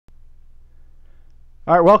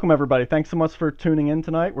All right, welcome everybody. Thanks so much for tuning in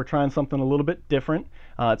tonight. We're trying something a little bit different.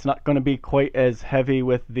 It's not going to be quite as heavy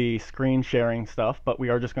with the screen sharing stuff, but we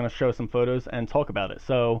are just going to show some photos and talk about it.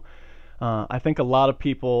 I think a lot of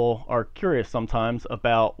people are curious sometimes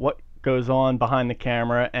about what goes on behind the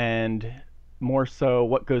camera and more so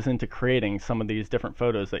what goes into creating some of these different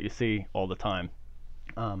photos that you see all the time.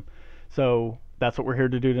 Um, so that's what we're here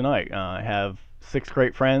to do tonight. I have six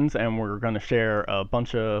great friends, and we're going to share a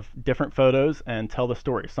bunch of different photos and tell the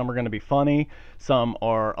story. Some are going to be funny, some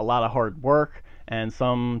are a lot of hard work, and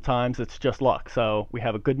sometimes it's just luck. So we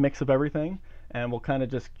have a good mix of everything, and we'll kind of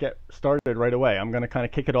just get started right away. I'm going to kind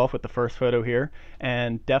of kick it off with the first photo here,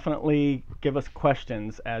 and definitely give us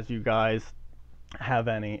questions as you guys have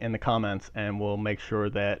any in the comments, and we'll make sure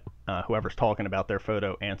that whoever's talking about their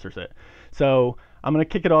photo answers it. So I'm going to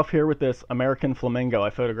kick it off here with this American flamingo I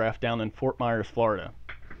photographed down in Fort Myers, Florida.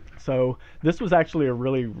 So this was actually a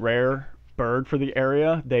really rare bird for the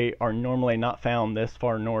area. They are normally not found this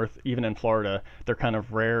far north, even in Florida. They're kind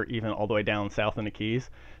of rare even all the way down south in the Keys.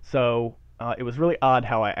 So it was really odd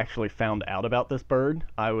how I actually found out about this bird.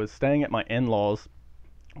 I was staying at my in-laws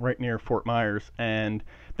right near Fort Myers, and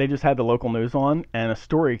they just had the local news on, and a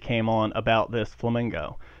story came on about this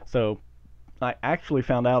flamingo. So I actually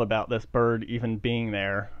found out about this bird even being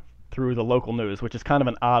there through the local news, which is kind of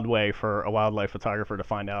an odd way for a wildlife photographer to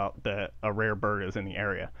find out that a rare bird is in the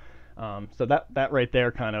area. So that right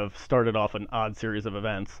there kind of started off an odd series of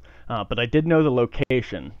events. But I did know the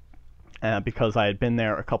location because I had been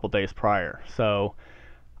there a couple days prior. So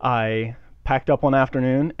I packed up one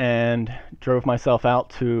afternoon and drove myself out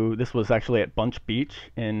to, this was actually at Bunch Beach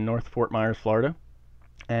in North Fort Myers, Florida.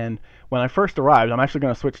 And when I first arrived, I'm actually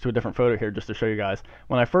going to switch to a different photo here just to show you guys.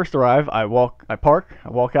 When I first arrive, I park, I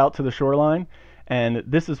walk out to the shoreline, and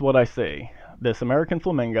this is what I see. This American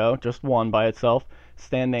flamingo, just one by itself,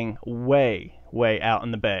 standing way, way out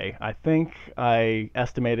in the bay. I think I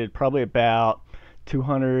estimated probably about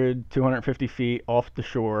 200, 250 feet off the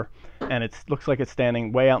shore, and it looks like it's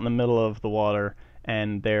standing way out in the middle of the water,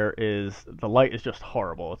 and the light is just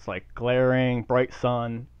horrible. It's like glaring, bright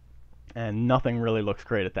sun, and nothing really looks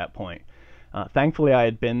great at that point. Thankfully, I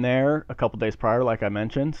had been there a couple days prior, like I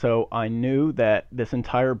mentioned, so I knew that this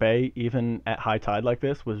entire bay, even at high tide like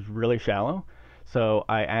this, was really shallow. So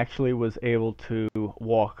I actually was able to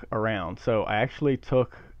walk around. So it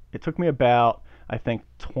took me about, I think,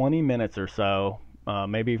 20 minutes or so,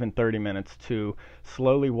 maybe even 30 minutes, to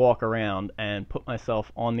slowly walk around and put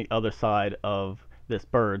myself on the other side of this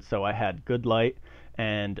bird. So I had good light,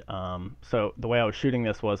 and so the way I was shooting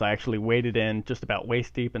this was I actually waded in just about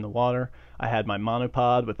waist deep in the water. I had my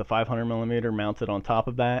monopod with the 500 millimeter mounted on top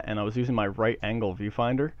of that, and I was using my right angle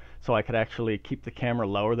viewfinder, so I could actually keep the camera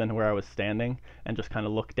lower than where I was standing and just kind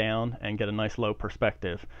of look down and get a nice low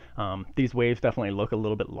perspective. These waves definitely look a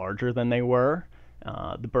little bit larger than they were.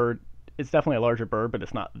 The bird, it's definitely a larger bird, but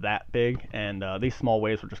it's not that big, and these small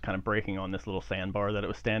waves were just kind of breaking on this little sandbar that it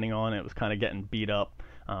was standing on, and it was kind of getting beat up.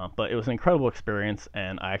 But it was an incredible experience,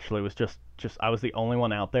 and I actually was I was the only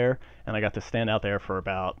one out there, and I got to stand out there for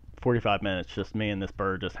about 45 minutes, just me and this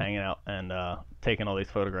bird just hanging out and taking all these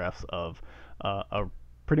photographs of a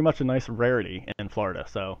pretty much a nice rarity in Florida.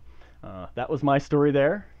 So that was my story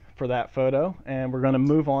there for that photo, and we're going to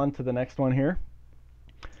move on to the next one here.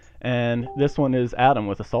 And this one is Adam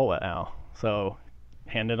with a saltwet owl. So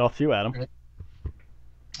hand it off to you, Adam.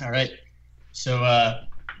 All right. So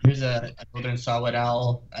here's a northern saw-whet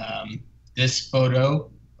owl. This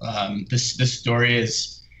photo, this story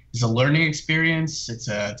is a learning experience. It's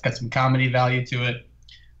got some comedy value to it.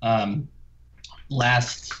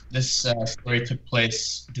 This story took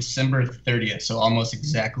place December 30th, so almost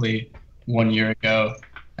exactly 1 year ago.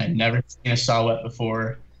 I'd never seen a saw-whet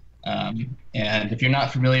before. And if you're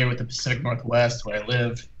not familiar with the Pacific Northwest, where I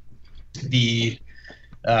live, the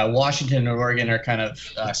Washington and Oregon are kind of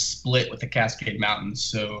split with the Cascade Mountains.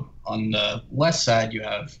 So on the west side, you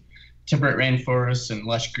have temperate rainforests and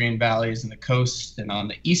lush green valleys and the coast. And on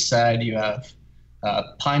the east side, you have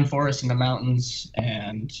pine forests in the mountains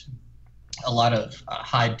and a lot of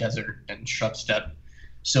high desert and shrub steppe.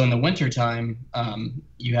 So in the wintertime,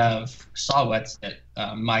 you have saw-whets that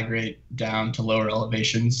migrate down to lower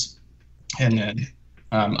elevations, and then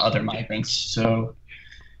other migrants. So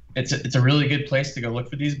it's a really good place to go look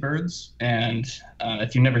for these birds. And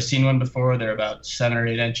if you've never seen one before, they're about 7 or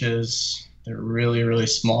 8 inches. They're really, really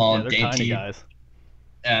small and dainty. Tiny guys.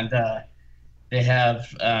 And they have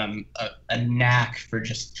a knack for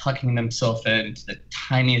just tucking themselves into the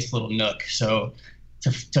tiniest little nook. So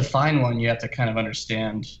to find one, you have to kind of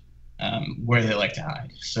understand where they like to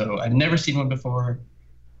hide. So I've never seen one before.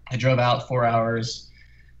 I drove out 4 hours,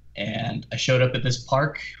 And I showed up at this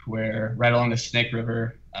park where right along the Snake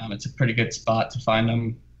River, it's a pretty good spot to find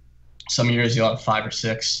them. Some years you'll have 5 or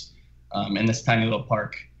 6 in this tiny little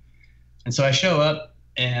park. And so I show up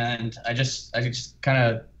and I just kind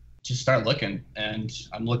of just start looking, and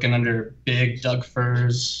I'm looking under big Doug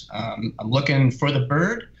firs. I'm looking for the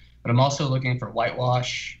bird, but I'm also looking for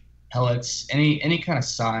whitewash, pellets, any kind of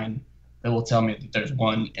sign that will tell me that there's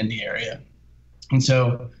one in the area. And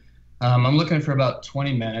so I'm looking for about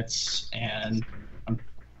 20 minutes, and I'm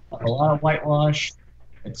a lot of whitewash.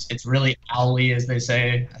 It's really owly, as they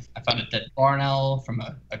say. I found a dead barn owl from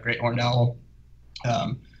a great horned owl.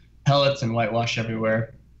 Pellets and whitewash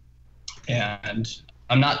everywhere, and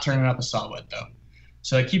I'm not turning up a saw-whet though.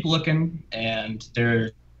 So I keep looking, and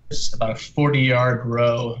there's about a 40-yard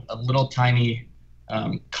row of little tiny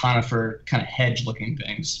conifer kind of hedge-looking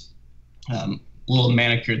things, little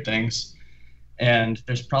manicured things, and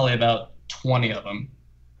there's probably about 20 of them.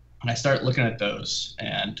 And I start looking at those,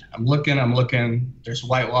 and I'm looking. There's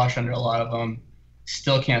whitewash under a lot of them.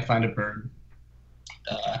 Still can't find a bird.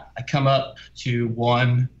 I come up to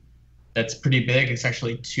one that's pretty big. It's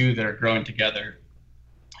actually 2 that are growing together,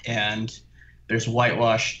 and there's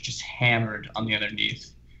whitewash just hammered on the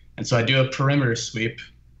underneath. And so I do a perimeter sweep,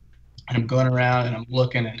 and I'm going around and I'm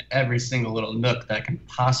looking in every single little nook that I can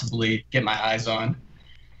possibly get my eyes on.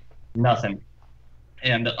 Nothing.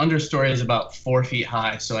 And the understory is about 4 feet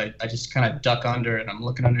high, so I just kind of duck under, and I'm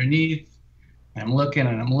looking underneath, and I'm looking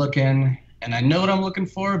and I'm looking, and I know what I'm looking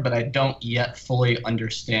for, but I don't yet fully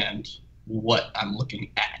understand what I'm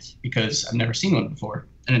looking at because I've never seen one before.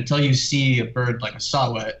 And until you see a bird like a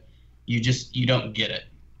saw-whet, you don't get it.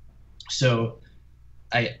 So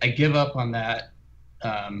I give up on that,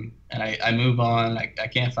 and I move on. I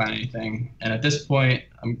can't find anything. And at this point,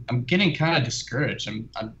 I'm getting kind of discouraged.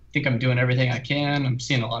 I think I'm doing everything I can. I'm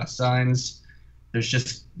seeing a lot of signs.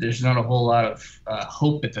 There's not a whole lot of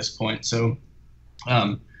hope at this point. So,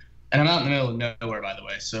 and I'm out in the middle of nowhere, by the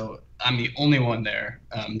way. So I'm the only one there.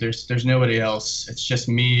 There's nobody else. It's just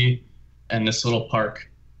me and this little park.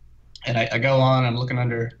 And I go on. I'm looking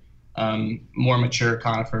under more mature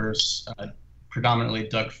conifers, predominantly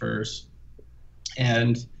Doug firs.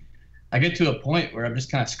 And I get to a point where I'm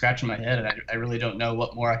just kind of scratching my head, and I really don't know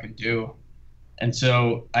what more I can do. And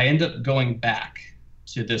so I end up going back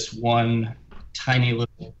to this one tiny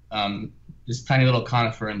little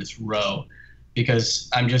conifer in this row, because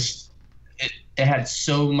it had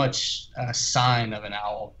so much sign of an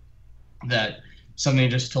owl that something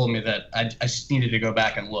just told me that I just needed to go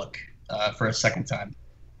back and look for a second time.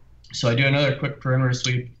 So I do another quick perimeter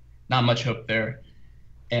sweep, not much hope there.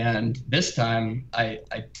 And this time I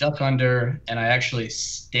duck under, and I actually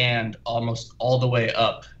stand almost all the way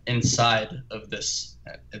up inside of this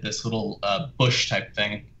little bush type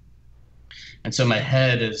thing. And so my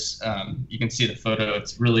head is, you can see the photo,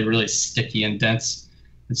 it's really, really sticky and dense.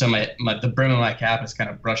 And so the brim of my cap is kind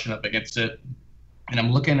of brushing up against it. And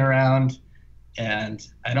I'm looking around, and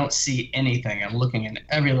I don't see anything. I'm looking in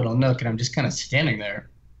every little nook, and I'm just kind of standing there.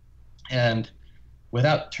 And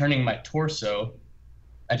without turning my torso,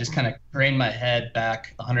 I just kind of crane my head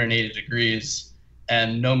back 180 degrees,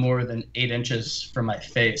 and no more than 8 inches from my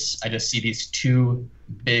face, I just see these 2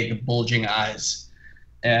 big bulging eyes.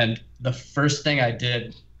 And the first thing I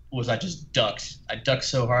did was I just ducked. I ducked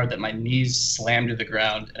so hard that my knees slammed to the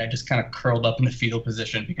ground, and I just kind of curled up in the fetal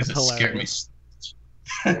position because it scared me.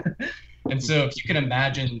 And so if you can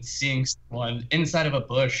imagine seeing someone inside of a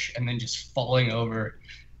bush and then just falling over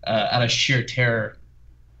out of sheer terror.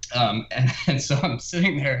 And so I'm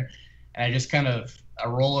sitting there, and I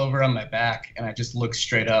roll over on my back, and I just look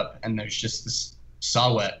straight up, and there's just this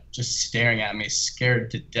saw-whet just staring at me,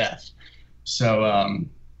 scared to death. So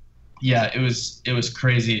yeah, it was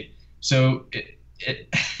crazy. So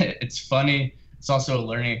it's funny. It's also a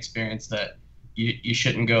learning experience that you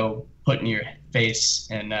shouldn't go putting your face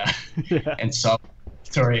in and saw.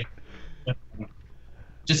 Sorry.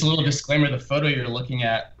 Just a little disclaimer, the photo you're looking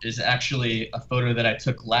at is actually a photo that I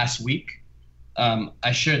took last week.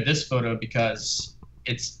 I shared this photo because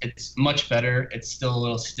it's much better. It's still a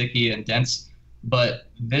little sticky and dense, but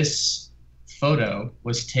this photo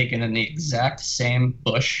was taken in the exact same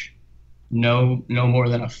bush, no more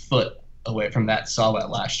than a foot away from that saw-whet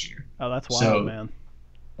last year. Oh, that's wild, so, man.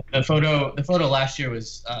 The photo last year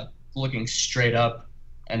was looking straight up,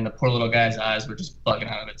 and the poor little guy's eyes were just bugging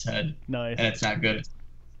out of its head. Nice. And it's not good. It's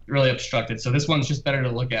really obstructed. So this one's just better to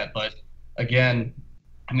look at. But again,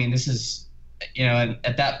 I mean, this is, and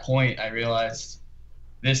at that point I realized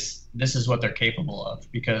this is what they're capable of,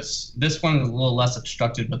 because this one is a little less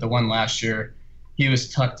obstructed, but the one last year, he was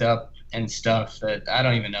tucked up and stuff that I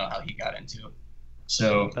don't even know how he got into.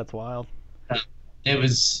 So That's wild. uh, it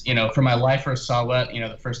was, for my life first saw wet,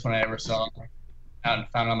 the first one I ever saw out and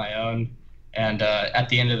found on my own. And at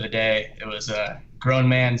the end of the day, it was a grown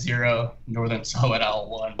man zero, northern saw-whet owl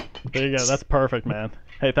one. There you go. That's perfect, man.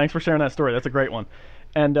 Hey, thanks for sharing that story. That's a great one.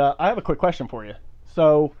 And I have a quick question for you.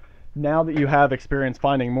 So now that you have experience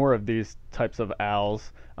finding more of these types of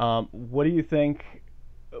owls, what do you think?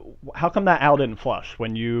 How come that owl didn't flush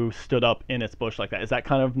when you stood up in its bush like that? Is that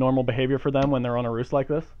kind of normal behavior for them when they're on a roost like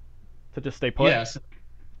this, to just stay put? Yes,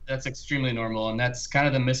 that's extremely normal, and that's kind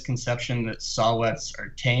of the misconception that saw-whets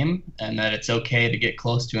are tame and that it's okay to get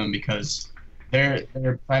close to them because their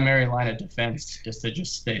primary line of defense is to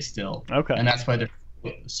just stay still, Okay. and that's why they're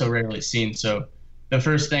so rarely seen. So the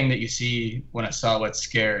first thing that you see when a saw-whet's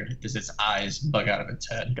scared is its eyes bug out of its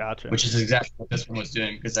head, Gotcha. which is exactly what this one was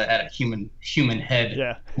doing because I had a human head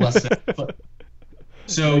Yeah. less than a foot.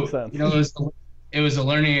 So Makes sense. it was a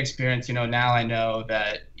learning experience. Now I know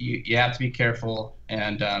that you have to be careful,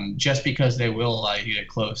 and just because they will allow you to get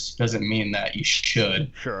close doesn't mean that you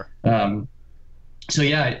should. Sure. So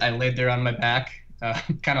yeah, I laid there on my back,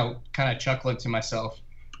 kind of chuckling to myself.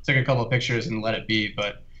 Took a couple of pictures and let it be,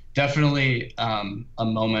 but definitely a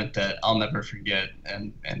moment that I'll never forget,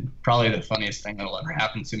 and probably the funniest thing that'll ever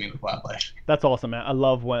happen to me with wildlife. That's awesome, man. I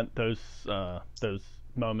love when those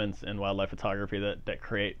moments in wildlife photography that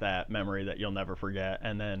create that memory that you'll never forget,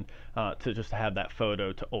 and then to just have that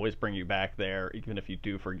photo to always bring you back there, even if you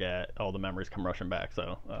do forget, all the memories come rushing back.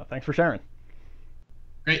 So thanks for sharing.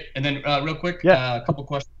 Great. And then real quick, Yeah. a couple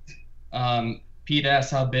questions. Pete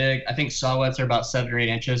asked how big. I think saw-whets are about 7 or 8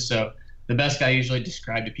 inches. So the best I usually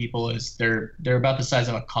describe to people is they're about the size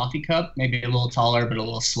of a coffee cup, maybe a little taller, but a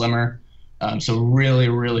little slimmer. So really,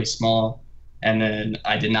 really small. And then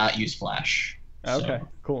I did not use flash. Okay, So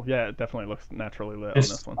cool. Yeah, it definitely looks naturally lit on this,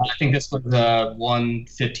 this one. I think this was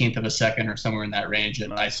 1/15th of a second or somewhere in that range at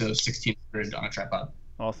Nice. ISO 1600 on a tripod.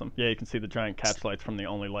 Awesome. Yeah, you can see the giant catch lights from the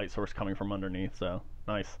only light source coming from underneath. So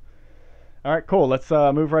nice. All right, cool. Let's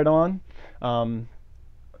move right on.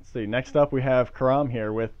 Let's see. Next up, we have Khurram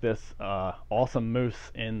here with this awesome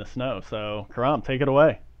moose in the snow. So Khurram, take it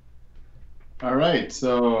away. All right,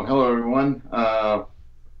 so hello everyone.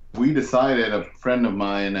 We decided, a friend of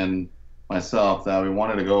mine and myself, that we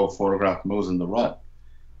wanted to go photograph moose in the rut.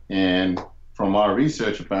 And from our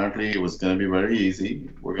research, apparently it was going to be very easy.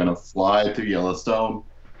 We're going to fly to Yellowstone,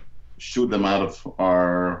 shoot them out of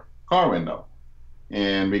our car window.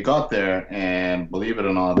 And we got there, and believe it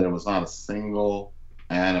or not, there was not a single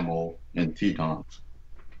animal in Tetons.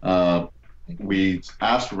 We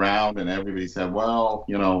asked around, and everybody said, well,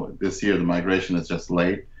 this year the migration is just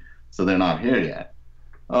late, so they're not here yet.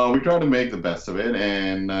 We tried to make the best of it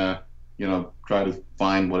and, try to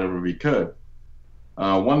find whatever we could.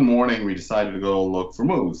 One morning, we decided to go look for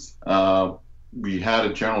moose. We had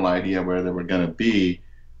a general idea where they were going to be.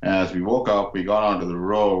 As we woke up, we got onto the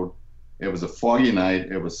road. It was a foggy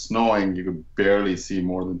night. It was snowing. You could barely see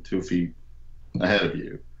more than 2 feet ahead of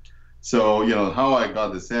you. So, how I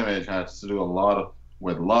got this image has to do a lot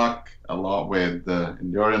with luck, a lot with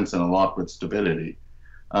endurance, and a lot with stability.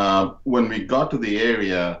 When we got to the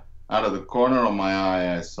area, out of the corner of my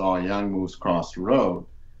eye, I saw a young moose cross the road.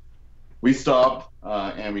 We stopped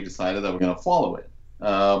and we decided that we're going to follow it.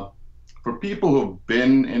 For people who've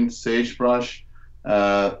been in sagebrush,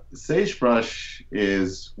 sagebrush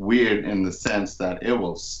is weird in the sense that it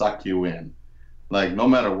will suck you in. Like, no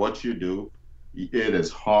matter what you do, it is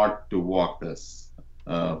hard to walk this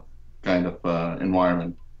kind of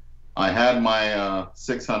environment. I had my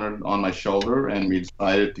 600 on my shoulder, and we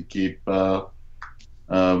decided to keep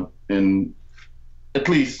in at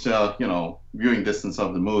least viewing distance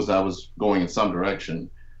of the moose. I was going in some direction.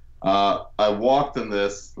 I walked in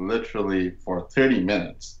this literally for 30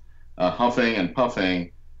 minutes, huffing and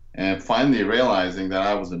puffing, and finally realizing that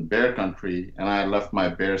I was in bear country and I had left my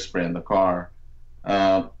bear spray in the car.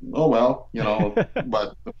 Oh well,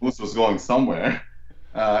 but the moose was going somewhere.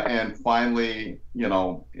 And finally,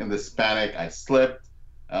 in this panic, I slipped.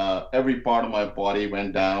 Every part of my body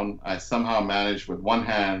went down. I somehow managed with one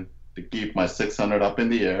hand to keep my 600 up in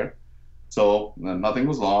the air. So nothing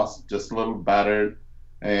was lost, just a little battered.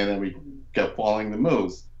 And then we kept following the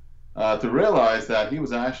moose to realize that he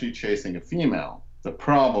was actually chasing a female. The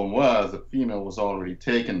problem was the female was already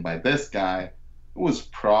taken by this guy, who was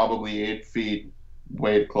probably 8 feet,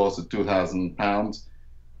 weighed close to 2,000 pounds.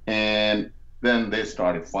 And then they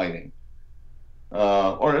started fighting,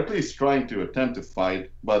 or at least trying to attempt to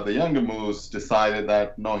fight. But the younger moose decided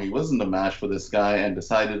that no, he wasn't a match for this guy, and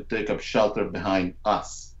decided to take up shelter behind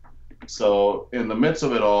us. So in the midst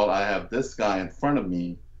of it all, I have this guy in front of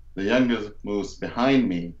me, the youngest moose behind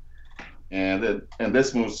me, and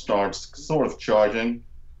this moose starts sort of charging.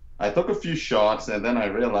 I took a few shots and then I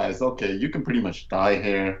realized, okay, you can pretty much die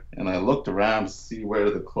here. And I looked around to see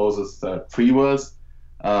where the closest tree was,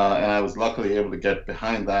 and I was luckily able to get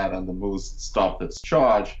behind that, and the moose stopped its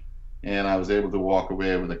charge, and I was able to walk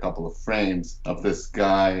away with a couple of frames of this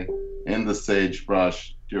guy in the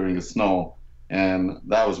sagebrush during the snow, and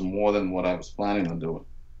that was more than what I was planning on doing.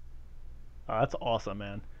 Oh, that's awesome,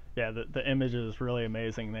 man. Yeah, the image is really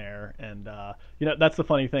amazing there, and that's the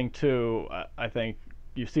funny thing too. I think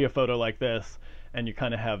you see a photo like this, and you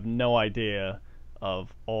kind of have no idea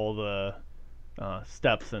of all the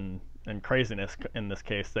steps and craziness in this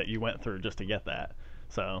case that you went through just to get that.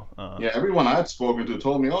 So yeah, everyone I'd spoken to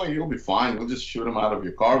told me, "Oh, you'll be fine. We'll just shoot him out of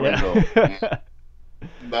your car window." yeah.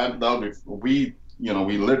 That'll be we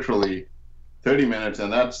literally 30 minutes,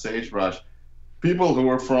 and that sagebrush. People who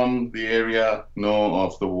are from the area know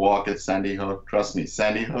of the walk at Sandy Hook. Trust me,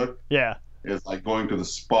 Sandy Hook Yeah. is like going to the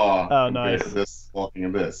spa Oh, compared nice. to this walking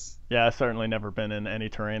in this. Yeah, I've certainly never been in any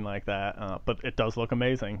terrain like that, but it does look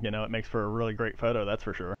amazing. It makes for a really great photo, that's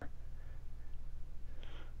for sure.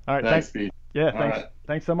 All right, Thanks, thanks. Pete. Yeah, All thanks. right.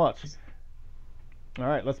 Thanks so much. All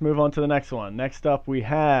right, let's move on to the next one. Next up, we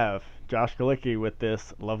have Josh Galicki with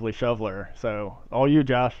this lovely shoveler. So, all you,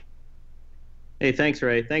 Josh. Hey, thanks,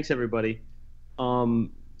 Ray. Thanks, everybody.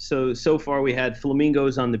 So far we had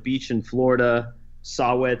flamingos on the beach in Florida,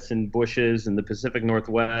 saw-whets in bushes in the Pacific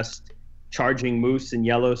Northwest, charging moose in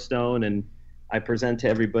Yellowstone, and I present to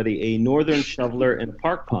everybody a northern shoveler in a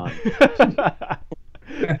park pond.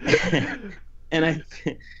 And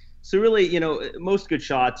so really, most good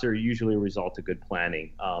shots are usually a result of good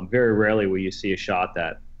planning. Very rarely will you see a shot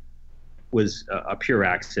that was a pure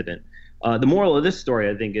accident. The moral of this story,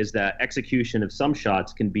 I think, is that execution of some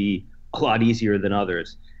shots can be a lot easier than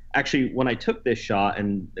others. Actually, when I took this shot,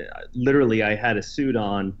 and literally I had a suit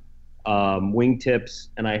on, wingtips,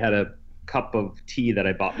 and I had a cup of tea that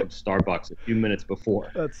I bought from Starbucks a few minutes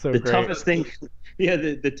before. That's so the great. toughest thing,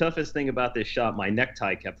 the toughest thing about this shot, my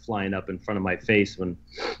necktie kept flying up in front of my face when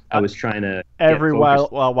I was trying to. Every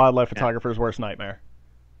wildlife photographer's worst nightmare.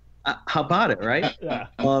 How about it, right? Yeah.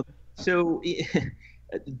 So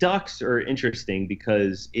ducks are interesting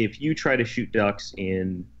because if you try to shoot ducks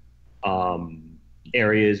in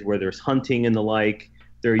areas where there's hunting and the like,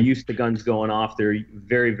 they're used to guns going off. They're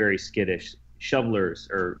very, very skittish. Shovelers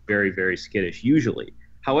are very, very skittish usually.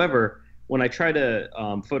 However, when I try to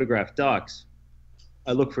photograph ducks,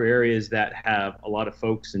 I look for areas that have a lot of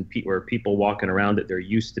folks and where people walking around it. They're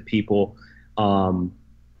used to people.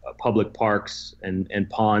 Public parks and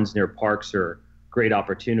ponds near parks are great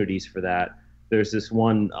opportunities for that. There's this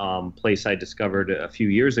one place I discovered a few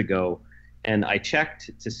years ago, and I checked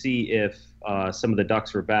to see if some of the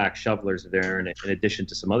ducks were back. Shovelers are there in addition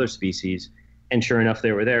to some other species, and sure enough,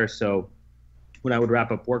 they were there. So when I would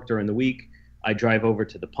wrap up work during the week, I'd drive over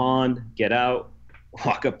to the pond, get out,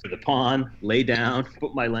 walk up to the pond, lay down,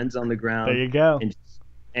 put my lens on the ground. There you go.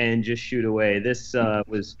 And just shoot away. This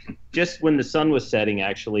was just when the sun was setting,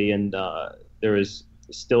 actually, and there was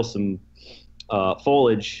still some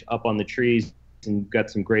foliage up on the trees and got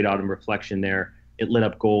some great autumn reflection there. It lit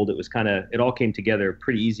up gold. It all came together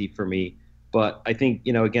pretty easy for me. But I think,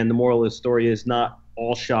 again, the moral of the story is not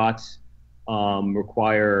all shots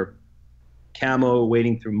require camo,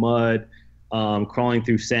 wading through mud, crawling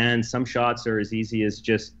through sand. Some shots are as easy as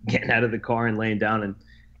just getting out of the car and laying down and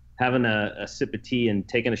having a sip of tea and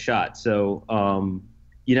taking a shot. So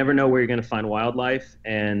you never know where you're going to find wildlife,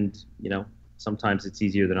 and sometimes it's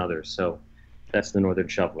easier than others. So that's the northern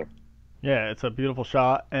shoveler. Yeah, it's a beautiful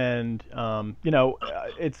shot, and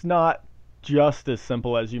it's not just as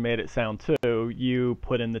simple as you made it sound too. You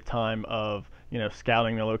put in the time of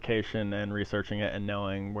scouting the location and researching it and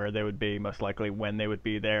knowing where they would be, most likely when they would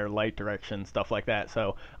be there, light direction, stuff like that.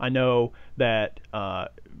 So I know that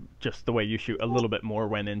just the way you shoot, a little bit more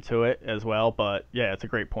went into it as well. But yeah, it's a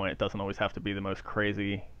great point. It doesn't always have to be the most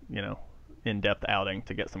crazy, in-depth outing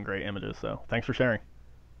to get some great images. So thanks for sharing.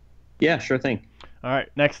 Yeah, sure thing. All right,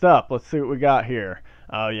 next up, let's see what we got here.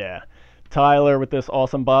 Oh yeah, Tyler with this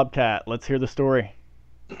awesome bobcat. Let's hear the story.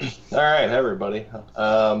 All right, hey everybody.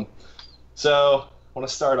 So I want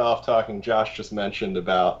to start off talking. Josh just mentioned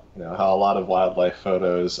about how a lot of wildlife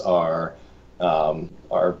photos are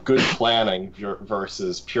good planning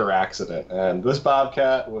versus pure accident, and this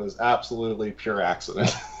bobcat was absolutely pure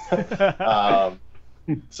accident.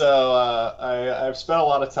 So I've spent a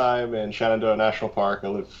lot of time in Shenandoah National Park. I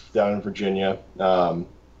live down in Virginia,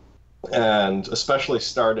 and especially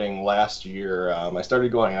starting last year, I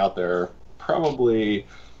started going out there probably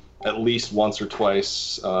at least once or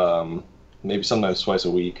twice, maybe sometimes twice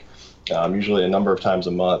a week, usually a number of times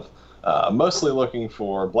a month. mostly looking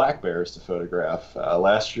for black bears to photograph.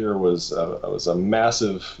 Last year was a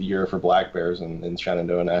massive year for black bears in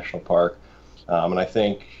Shenandoah National Park. And I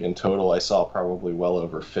think in total I saw probably well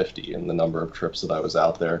over 50 in the number of trips that I was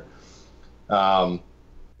out there.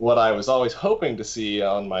 What I was always hoping to see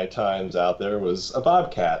on my times out there was a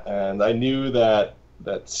bobcat, and I knew that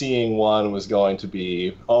seeing one was going to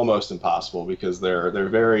be almost impossible because they're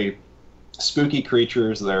very spooky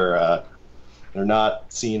creatures. They're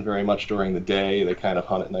not seen very much during the day. They kind of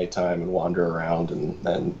hunt at nighttime and wander around,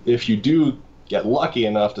 and if you do get lucky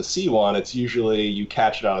enough to see one, it's usually you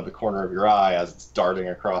catch it out of the corner of your eye as it's darting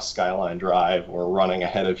across Skyline Drive or running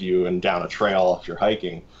ahead of you and down a trail if you're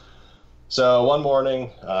hiking. So one morning,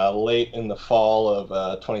 late in the fall of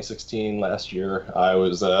 2016, last year, I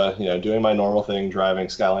was doing my normal thing, driving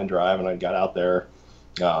Skyline Drive, and I got out there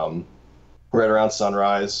right around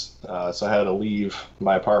sunrise. So I had to leave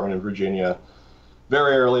my apartment in Virginia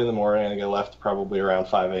very early in the morning. I think I left probably around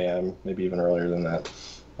 5 a.m., maybe even earlier than that,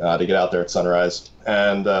 to get out there at sunrise.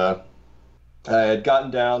 And I had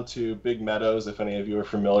gotten down to Big Meadows, if any of you are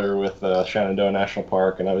familiar with Shenandoah National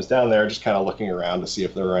Park, and I was down there just kind of looking around to see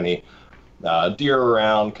if there were any deer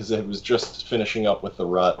around, because it was just finishing up with the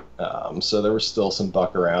rut, so there was still some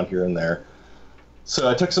buck around here and there. So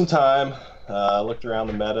I took some time, looked around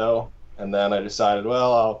the meadow, and then I decided,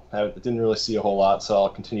 well, I didn't really see a whole lot, so I'll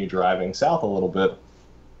continue driving south a little bit.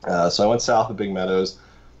 So I went south of Big Meadows,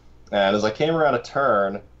 and as I came around a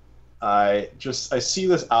turn, I see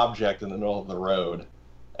this object in the middle of the road,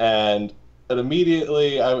 and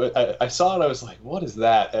immediately I saw it. I was like, what is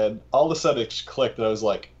that? And all of a sudden it just clicked, and I was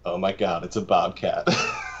like, oh my god, it's a bobcat.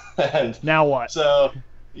 And now what? So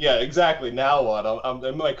yeah, exactly, now what? I'm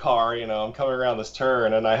in my car, I'm coming around this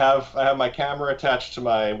turn, and I have my camera attached to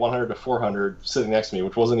my 100 to 400 sitting next to me,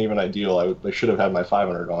 which wasn't even ideal. I should have had my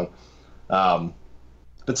 500 on.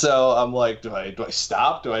 But so I'm like, do I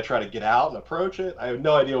stop? Do I try to get out and approach it? I have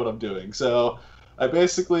no idea what I'm doing. So I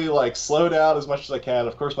basically slow down as much as I can.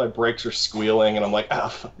 Of course, my brakes are squealing, and I'm like,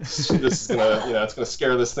 this is gonna, it's gonna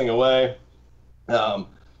scare this thing away.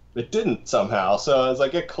 It didn't somehow. So as I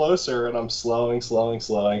get closer and I'm slowing,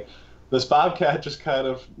 this bobcat just kind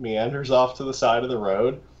of meanders off to the side of the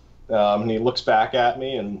road, and he looks back at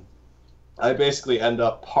me, and I basically end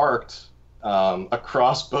up parked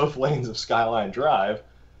across both lanes of Skyline Drive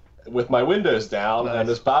with my windows down. Nice. And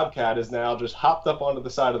this bobcat is now just hopped up onto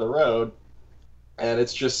the side of the road, and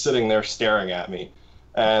it's just sitting there staring at me.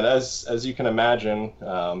 And as you can imagine,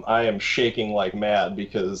 I am shaking like mad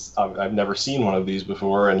because I've never seen one of these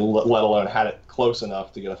before, and let alone had it close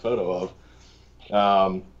enough to get a photo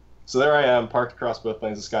of. So there I am, parked across both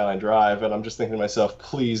lanes of Skyline Drive, and I'm just thinking to myself,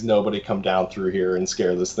 please nobody come down through here and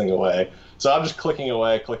scare this thing away. So I'm just clicking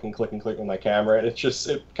away, clicking with my camera, and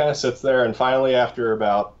it kind of sits there, and finally after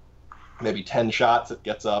about maybe 10 shots, it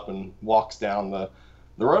gets up and walks down the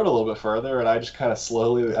road a little bit further, and I just kind of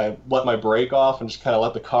slowly, I let my brake off and just kind of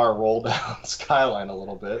let the car roll down Skyline a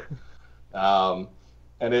little bit.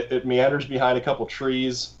 And it meanders behind a couple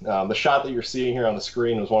trees. The shot that you're seeing here on the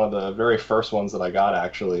screen was one of the very first ones that I got,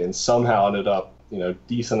 actually, and somehow ended up,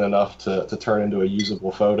 decent enough to turn into a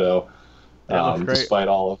usable photo, despite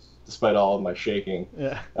all of my shaking.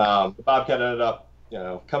 Yeah. The bobcat ended up,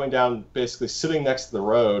 coming down, basically sitting next to the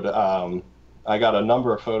road. I got a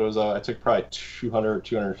number of photos of it. I took probably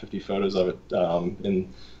 250 photos of it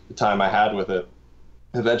in the time I had with it.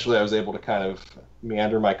 Eventually, I was able to kind of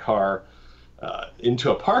meander my car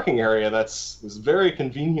into a parking area was very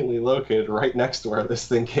conveniently located right next to where this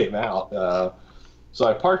thing came out. So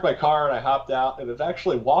I parked my car and I hopped out, and it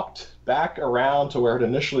actually walked back around to where it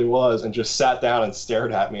initially was and just sat down and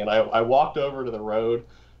stared at me. And I walked over to the road,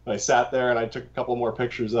 and I sat there and I took a couple more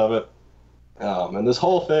pictures of it. And this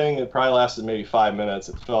whole thing, it probably lasted maybe 5 minutes.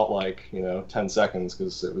 It felt like, 10 seconds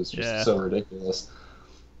because it was just so ridiculous.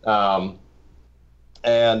 And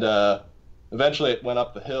eventually it went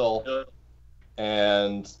up the hill,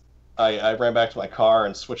 and I ran back to my car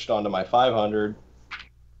and switched onto my 500.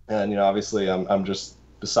 And, obviously I'm just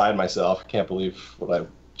beside myself. Can't believe what I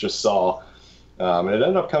just saw. And it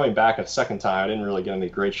ended up coming back a second time. I didn't really get any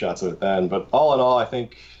great shots of it then. But all in all, I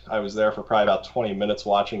think I was there for probably about 20 minutes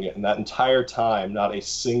watching it. And that entire time, not a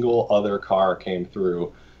single other car came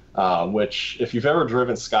through, which, if you've ever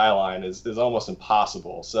driven Skyline, is almost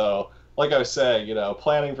impossible. So, like I was saying,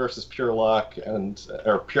 planning versus pure luck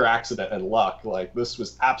or pure accident and luck. Like, this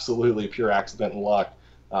was absolutely pure accident and luck.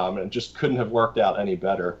 And it just couldn't have worked out any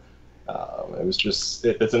better. It was just,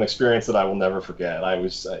 it's an experience that I will never forget.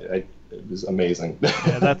 it was amazing.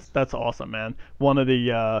 Yeah, that's awesome, man. One of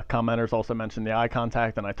the commenters also mentioned the eye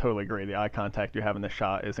contact, and I totally agree. The eye contact you have in the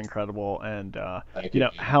shot is incredible, and Thank you you.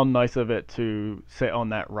 know how nice of it to sit on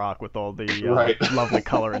that rock with all the Right. lovely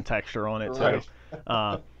color and texture on it too. Right.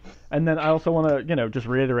 Uh, and then I also want to, just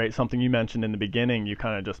reiterate something you mentioned in the beginning. You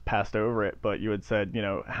kind of just passed over it, but you had said,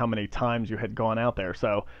 how many times you had gone out there.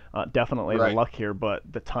 So definitely the Right. luck here, but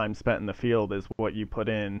the time spent in the field is what you put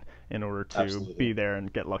in order to Absolutely. be there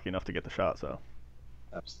and get lucky enough to get the shot. So,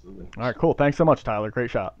 Absolutely. all right, cool. Thanks so much, Tyler. Great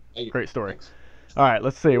shot. Thank you. Great story. Thanks. All right,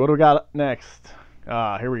 let's see. What do we got next?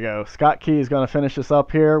 Here we go. Scott Key is going to finish this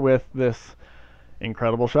up here with this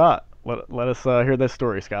incredible shot. Let us hear this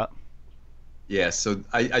story, Scott. Yeah, so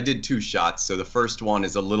I did 2 shots. So the first one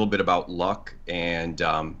is a little bit about luck and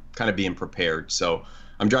kind of being prepared. So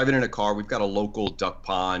I'm driving in a car. We've got a local duck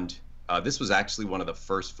pond. This was actually one of the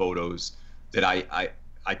first photos that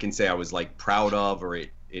I can say I was like proud of, or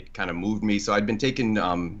it kind of moved me. So I've been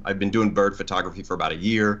doing bird photography for about a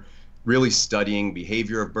year, really studying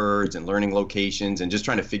behavior of birds and learning locations and just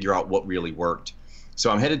trying to figure out what really worked. So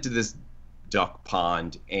I'm headed to this duck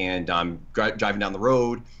pond, and I'm driving down the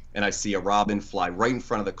road, and I see a robin fly right in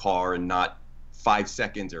front of the car, and not 5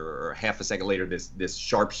 seconds or half a second later, this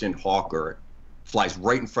sharp-shinned hawker flies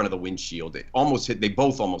right in front of the windshield. They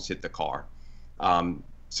both almost hit the car.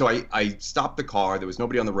 So I stopped the car. There was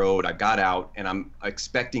nobody on the road. I got out, and I'm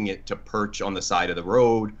expecting it to perch on the side of the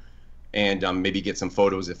road and maybe get some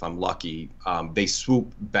photos if I'm lucky. They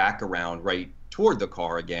swoop back around right toward the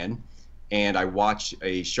car again, and I watch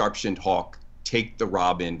a sharp-shinned hawk take the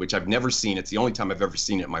robin, which I've never seen. It's the only time I've ever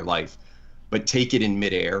seen it in my life, but take it in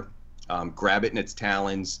midair, grab it in its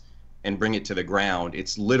talons, and bring it to the ground.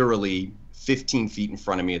 It's literally 15 feet in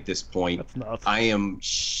front of me at this point. That's nuts. I am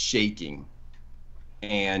shaking,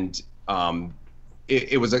 and I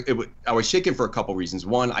was shaking for a couple reasons.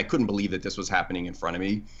 One, I couldn't believe that this was happening in front of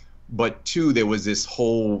me, but 2, there was this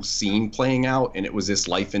whole scene playing out, and it was this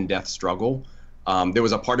life and death struggle. There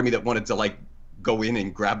was a part of me that wanted to go in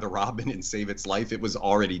and grab the robin and save its life. It was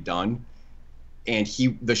already done. And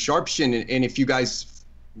the sharpshin, and if you guys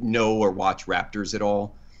know or watch raptors at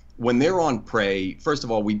all, when they're on prey, first of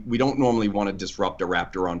all, we don't normally want to disrupt a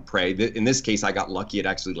raptor on prey. In this case, I got lucky. It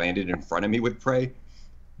actually landed in front of me with prey.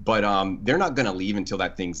 But they're not going to leave until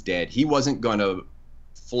that thing's dead. He wasn't going to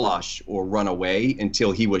flush or run away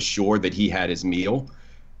until he was sure that he had his meal.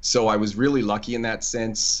 So I was really lucky in that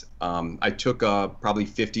sense. I took probably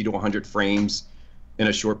 50 to 100 frames in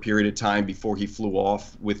a short period of time before he flew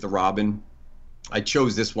off with the robin. I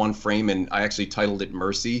chose this one frame, and I actually titled it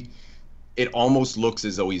Mercy. It almost looks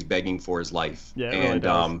as though he's begging for his life. Yeah, it really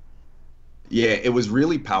does. Yeah, it was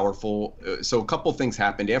really powerful. So a couple things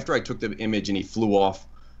happened. After I took the image and he flew off,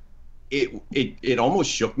 it almost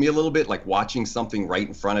shook me a little bit, like watching something right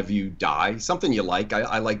in front of you die, something you like.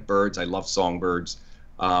 I like birds. I love songbirds.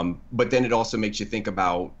 But then it also makes you think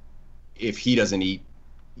about, if he doesn't eat,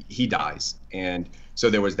 he dies. And so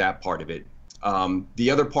there was that part of it. The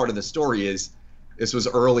other part of the story is, this was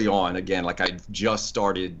early on, again, like I just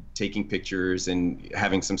started taking pictures and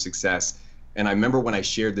having some success. And I remember when I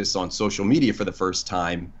shared this on social media for the first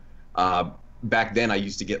time, back then I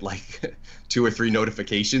used to get like 2 or 3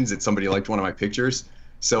 notifications that somebody liked one of my pictures.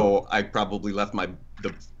 So I probably left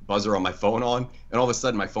the buzzer on my phone on, and all of a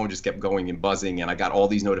sudden my phone just kept going and buzzing, and I got all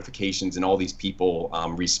these notifications and all these people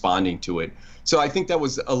responding to it. So I think that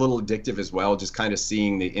was a little addictive as well, just kind of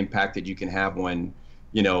seeing the impact that you can have when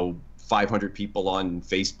 500 people on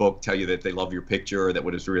Facebook tell you that they love your picture, or that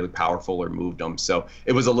was really powerful or moved them. So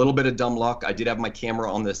it was a little bit of dumb luck. I did have my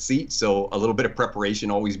camera on the seat, so a little bit of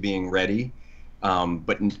preparation, always being ready,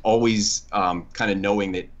 but always kind of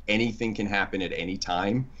knowing that anything can happen at any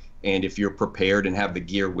time. And if you're prepared and have the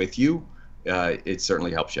gear with you, it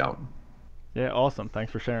certainly helps you out. Yeah, awesome.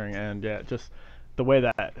 Thanks for sharing. And yeah, just the way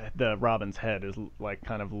that the robin's head is like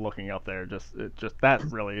kind of looking up there, just that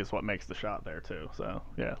really is what makes the shot there too. So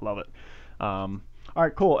yeah, love it. All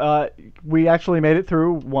right, cool. We actually made it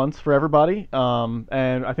through once for everybody, and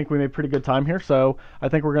I think we made pretty good time here. So I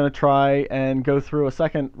think we're going to try and go through a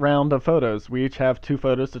second round of photos. We each have 2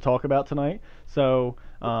 photos to talk about tonight. So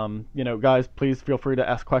guys, please feel free to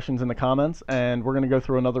ask questions in the comments, and we're going to go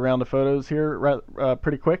through another round of photos here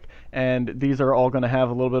pretty quick, and these are all going to have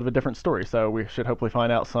a little bit of a different story, so we should hopefully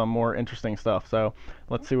find out some more interesting stuff. So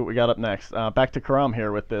let's see what we got up next. Back to Khurram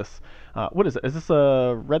here with this. What is it? Is this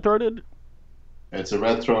a red-throated? It's a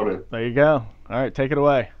red-throated. There you go. All right, take it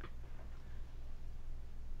away.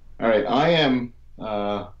 All right, I am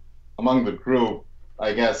among the group,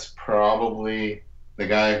 I guess, probably the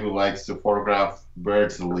guy who likes to photograph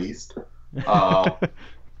birds the least.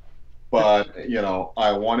 But you know,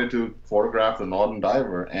 I wanted to photograph the northern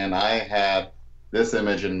diver, and I had this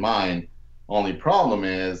image in mind. Only problem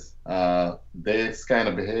is this kind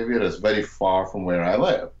of behavior is very far from where I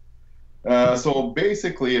live. So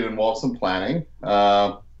basically, it involved some planning.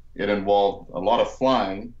 It involved a lot of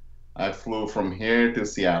flying. I flew from here to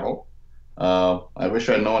Seattle. I wish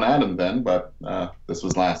I'd known Adam then, but this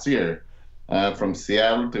was last year. From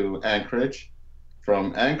Seattle to Anchorage,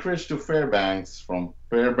 from Anchorage to Fairbanks, from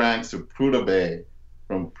Fairbanks to Prudhoe Bay,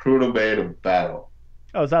 from Prudhoe Bay to Barrow.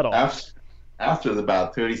 Oh, is that all? After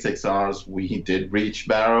about 36 hours, we did reach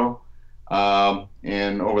Barrow.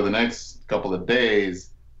 And over the next couple of days,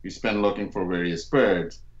 we spent looking for various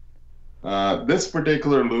birds. This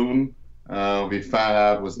particular loon, we found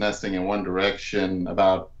out was nesting in one direction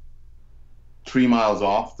about 3 miles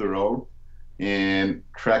off the road. And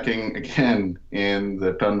trekking again in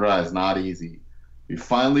the tundra is not easy. We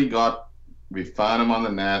found him on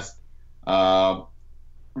the nest.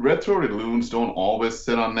 Red-throated loons don't always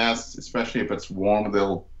sit on nests, especially if it's warm.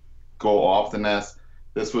 They'll go off the nest.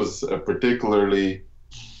 This was a particularly,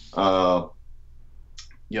 warm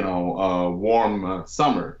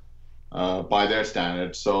summer by their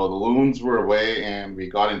standards. So the loons were away, and we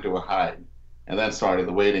got into a hide, and then started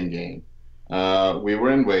the waiting game. We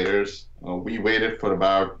were in waders. We waited for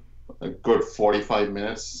about a good 45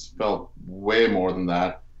 minutes, felt way more than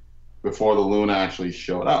that, before the loon actually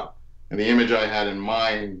showed up. And the image I had in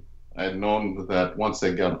mind, I had known that once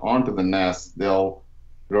they got onto the nest, they'll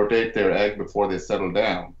rotate their egg before they settle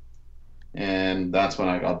down. And that's when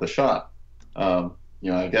I got the shot. I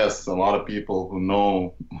guess a lot of people who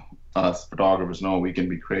know us photographers know we can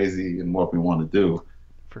be crazy in what we want to do.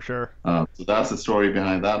 For sure. So that's the story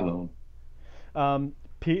behind that loon.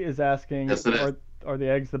 Pete is asking, yes, are the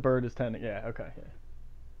eggs the bird is tending? Yeah, okay.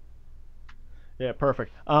 Yeah,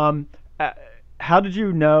 perfect. How did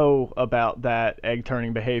you know about that egg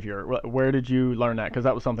turning behavior? Where did you learn that? Because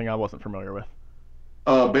that was something I wasn't familiar with.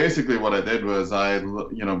 Basically, what I did was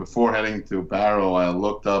before heading to Barrow, I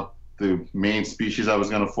looked up the main species I was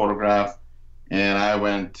going to photograph, and I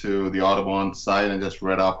went to the Audubon site and just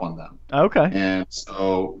read up on them. Okay. And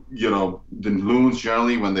so, the loons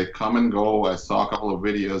generally, when they come and go, I saw a couple of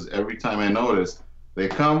videos. Every time I noticed, they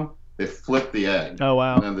come, they flip the egg. Oh,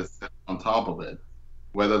 wow. And then they sit on top of it,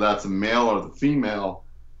 whether that's a male or the female.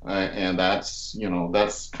 And that's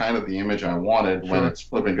kind of the image I wanted when it's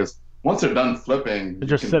flipping. Because once they're done flipping, they're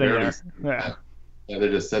just sitting there. Yeah. Yeah,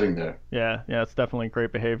 they're just sitting there. Yeah, it's definitely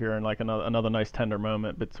great behavior, and like another nice tender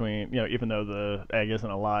moment between, even though the egg isn't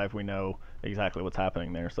alive, we know exactly what's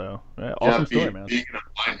happening there. So, awesome story, man. Being in a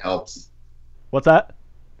blind helps. What's that?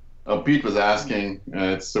 Pete was asking,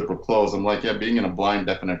 it's super close. I'm like, yeah, being in a blind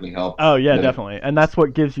definitely helps. Oh, yeah, definitely. And that's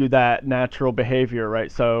what gives you that natural behavior, right?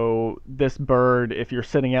 So this bird, if you're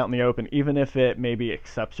sitting out in the open, even if it maybe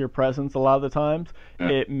accepts your presence a lot of the times,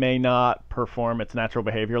 it may not perform its natural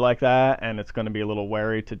behavior like that, and it's going to be a little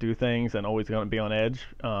wary to do things and always going to be on edge,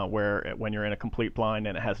 when you're in a complete blind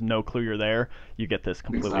and it has no clue you're there, you get this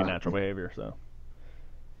completely natural behavior, so.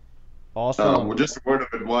 Awesome. Well, just a word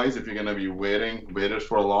of advice: if you're going to be waders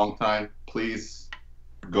for a long time, please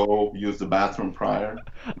go use the bathroom prior.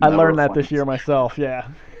 I learned that this year myself. Yeah.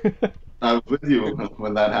 I was with you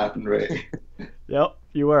when that happened, Ray. Yep,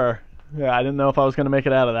 you were. Yeah, I didn't know if I was going to make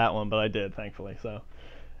it out of that one, but I did, thankfully. So,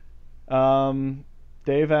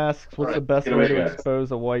 Dave asks, "What's the best way to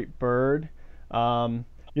expose a white bird?"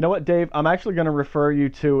 You know what, Dave? I'm actually going to refer you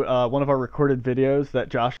to one of our recorded videos that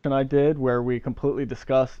Josh and I did where we completely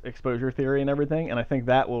discuss exposure theory and everything, and I think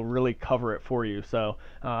that will really cover it for you. So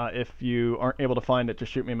if you aren't able to find it,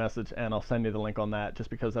 just shoot me a message, and I'll send you the link on that, just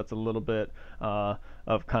because that's a little bit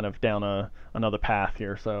of kind of down another path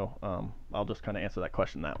here. So I'll just kind of answer that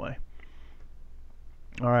question that way.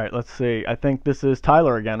 All right, let's see. I think this is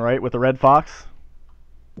Tyler again, right, with the red fox?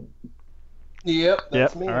 Yep,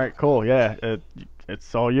 that's me. All right, cool. Yeah,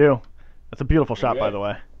 it's all you. That's a beautiful shot, by the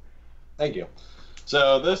way. Thank you.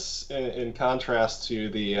 So this, in contrast to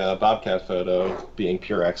the Bobcat photo being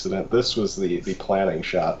pure accident, this was the planning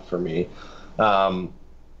shot for me. I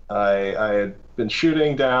had been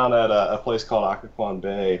shooting down at a place called Occoquan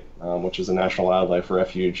Bay, which is a national wildlife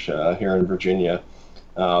refuge here in Virginia,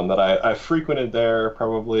 that I frequented there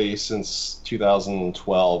probably since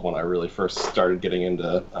 2012 when I really first started getting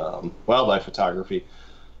into wildlife photography.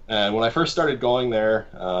 And when I first started going there,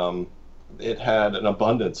 it had an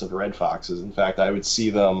abundance of red foxes. In fact, I would see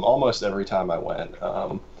them almost every time I went,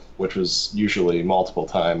 which was usually multiple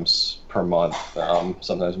times per month,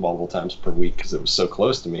 sometimes multiple times per week because it was so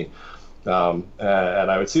close to me.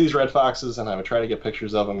 And I would see these red foxes, and I would try to get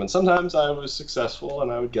pictures of them. And sometimes I was successful,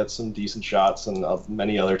 and I would get some decent shots. And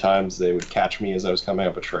many other times they would catch me as I was coming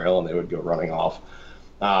up a trail, and they would go running off.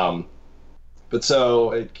 But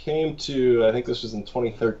so it came to, I think this was in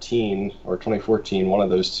 2013 or 2014, one of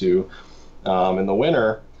those two. In the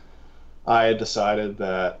winter, I had decided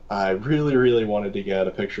that I really, really wanted to get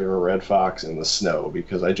a picture of a red fox in the snow,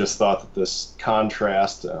 because I just thought that this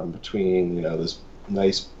contrast between, this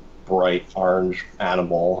nice bright orange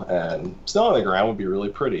animal and snow on the ground would be really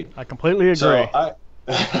pretty. I completely agree. So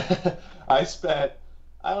I spent,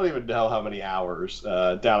 I don't even know how many hours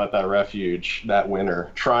down at that refuge that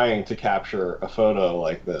winter trying to capture a photo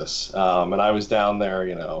like this. And I was down there,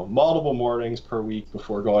 multiple mornings per week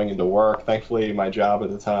before going into work. Thankfully, my job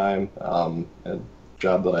at the time and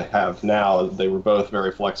job that I have now, they were both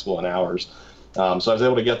very flexible in hours. So I was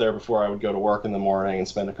able to get there before I would go to work in the morning and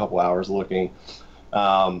spend a couple hours looking.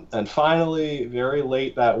 And finally, very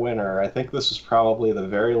late that winter, I think this was probably the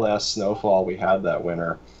very last snowfall we had that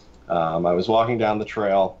winter, I was walking down the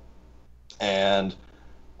trail, and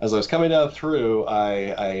as I was coming down through,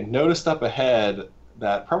 I noticed up ahead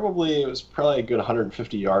that it was probably a good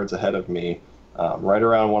 150 yards ahead of me, right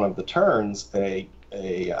around one of the turns, a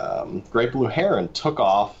great blue heron took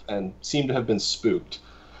off and seemed to have been spooked.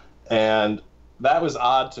 And that was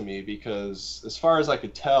odd to me, because as far as I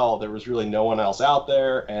could tell, there was really no one else out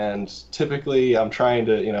there. And typically I'm trying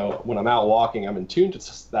to, when I'm out walking, I'm in tune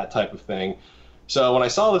to that type of thing. So when I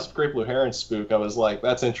saw this great blue heron spook, I was like,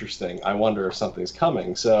 that's interesting. I wonder if something's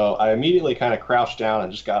coming. So I immediately kind of crouched down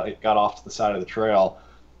and just got off to the side of the trail.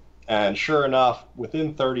 And sure enough,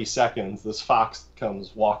 within 30 seconds, this fox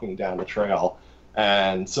comes walking down the trail.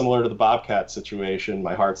 And similar to the bobcat situation,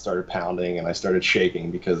 my heart started pounding and I started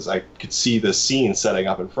shaking, because I could see this scene setting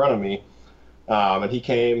up in front of me. And he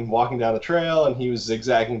came walking down the trail, and he was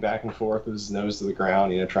zigzagging back and forth with his nose to the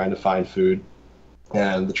ground, trying to find food.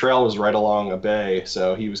 And the trail was right along a bay,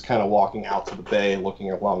 so he was kind of walking out to the bay, looking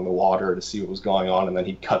along the water to see what was going on, and then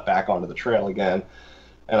he'd cut back onto the trail again.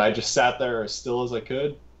 And I just sat there as still as I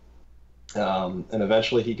could. And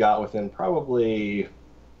eventually he got within probably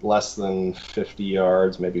less than 50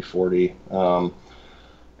 yards, maybe 40.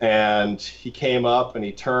 And he came up and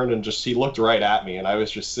he turned and he looked right at me, and I was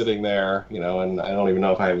just sitting there, and I don't even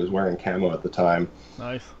know if I was wearing camo at the time.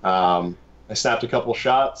 Nice. I snapped a couple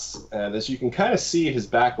shots, and as you can kind of see, his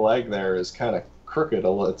back leg there is kind of crooked a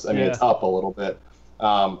little. It's up a little bit.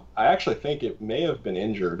 I actually think it may have been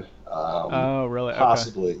injured. Oh, really?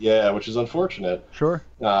 Possibly, okay. Yeah, which is unfortunate. Sure.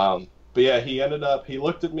 But yeah, he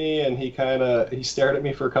looked at me, and he stared at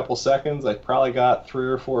me for a couple seconds. I probably got 3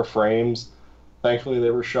 or 4 frames. Thankfully,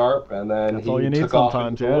 they were sharp, and then That's all you need took off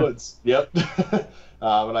sometimes, into the woods. Yep.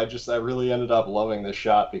 And I really ended up loving this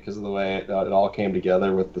shot because of the way it all came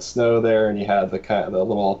together with the snow there, and you had the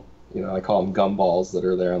little, I call them gumballs that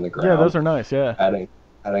are there on the ground. Yeah, those are nice. Yeah. Adding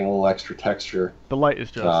a little extra texture. The light is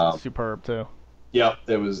just superb too. Yep,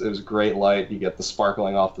 it was great light. You get the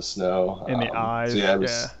sparkling off the snow in the eyes. So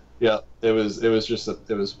it was just a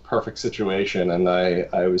perfect situation, and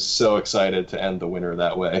I was so excited to end the winter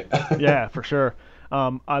that way. Yeah, for sure.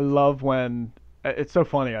 I love when it's so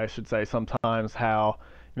funny, I should say, sometimes how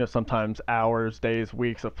sometimes hours, days,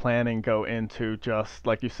 weeks of planning go into just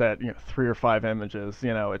like you said, 3 or 5 images.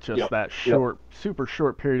 It's just that short, super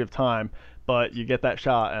short period of time, but you get that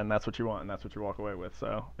shot, and that's what you want, and that's what you walk away with.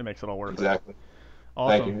 So it makes it all worth it. Exactly.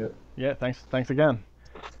 Awesome. Thank you. Yeah, thanks again.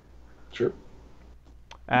 Sure.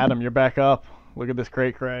 Adam, you're back up. Look at this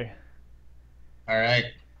cray cray. All right.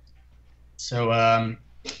 So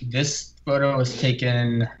this photo was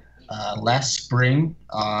taken last spring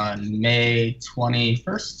on May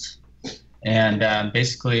 21st. And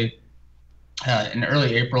basically, in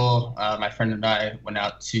early April, my friend and I went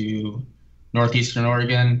out to northeastern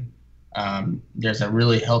Oregon. There's a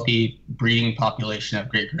really healthy breeding population of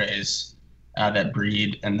great grays that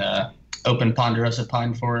breed in the open ponderosa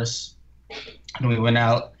pine forests. And we went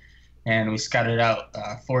out and we scouted out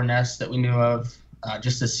 4 nests that we knew of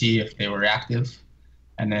just to see if they were active.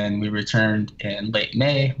 And then we returned in late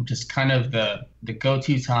May, which is kind of the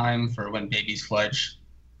go-to time for when babies fledge.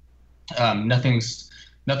 Nothing's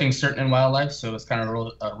certain in wildlife, so it's kind of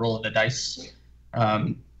a roll of the dice.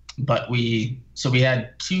 But we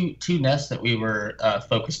had two nests that we were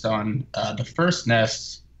focused on. The first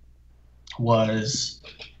nest was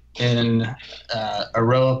in a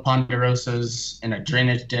row of ponderosas in a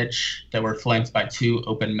drainage ditch that were flanked by 2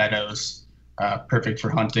 open meadows, perfect for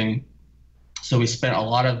hunting. So we spent a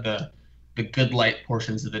lot of the good light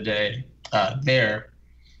portions of the day there.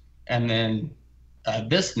 And then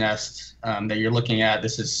this nest that you're looking at,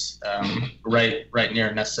 this is right near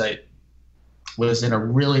a nest site was in a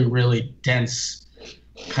really, really dense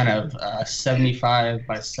kind of 75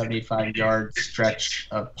 by 75 yard stretch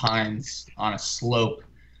of pines on a slope.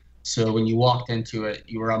 So when you walked into it,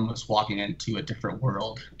 you were almost walking into a different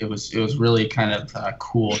world. It was really kind of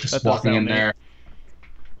cool just walking in there,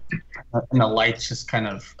 and the lights just kind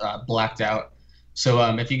of blacked out. So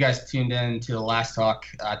if you guys tuned in to the last talk,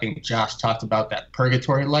 I think Josh talked about that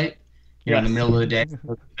purgatory light, in the middle of the day.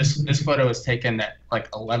 This photo was taken at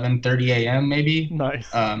like 11:30 a.m. maybe.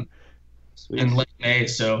 Nice. In late May.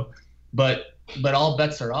 So, but all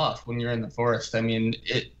bets are off when you're in the forest. I mean,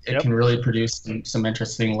 it can really produce some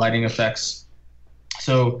interesting lighting effects.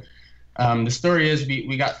 So, the story is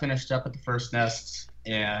we got finished up at the first nest,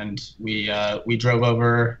 and we drove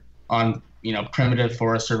over on primitive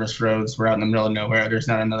Forest Service roads. We're out in the middle of nowhere. There's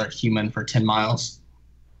not another human for 10 miles,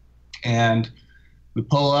 and we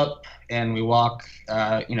pull up and we walk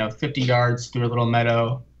 50 yards through a little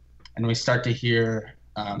meadow, and we start to hear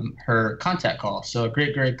her contact call. So a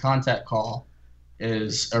great gray contact call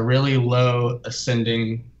is a really low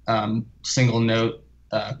ascending single note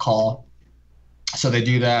call. So they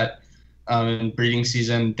do that in breeding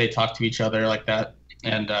season. They talk to each other like that.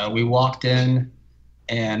 And we walked in,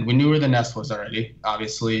 and we knew where the nest was already,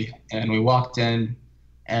 obviously. And we walked in,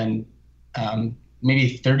 and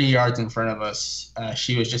maybe 30 yards in front of us,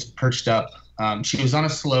 she was just perched up. She was on a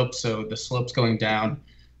slope, so the slope's going down.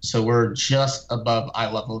 So we're just above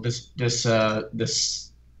eye level. This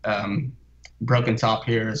broken top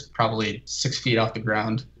here is probably 6 feet off the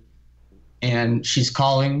ground, and she's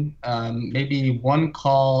calling maybe one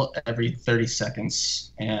call every 30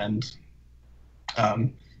 seconds. And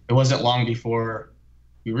it wasn't long before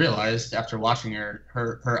we realized, after watching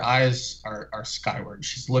her eyes are skyward.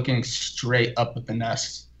 She's looking straight up at the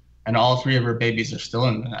nest, and all 3 of her babies are still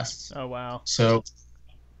in the nest. Oh wow! So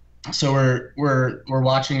we're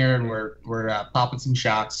watching her, and we're popping some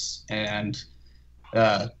shots, and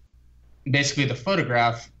basically the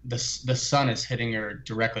photograph, the sun is hitting her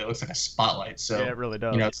directly. It looks like a spotlight. So yeah, it really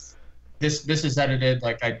does. This is edited.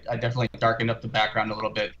 Like I definitely darkened up the background a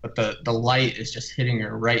little bit, but the light is just hitting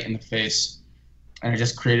her right in the face, and it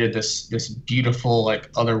just created this beautiful,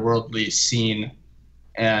 like, otherworldly scene.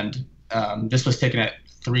 And this was taken at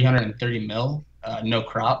 330 mil, no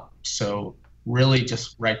crop. So really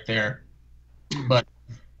just right there. But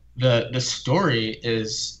the story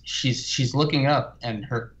is she's looking up, and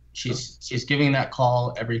she's giving that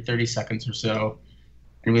call every 30 seconds or so.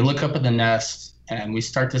 And we look up at the nest, and we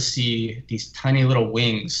start to see these tiny little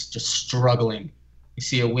wings just struggling. You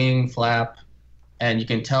see a wing flap, and you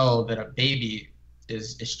can tell that a baby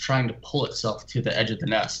is trying to pull itself to the edge of the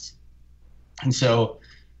nest. And so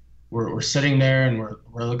we're sitting there, and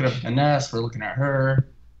we're looking up at the nest, we're looking at her.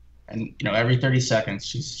 And every 30 seconds,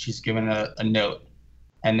 she's given a note.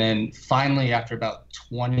 And then finally, after about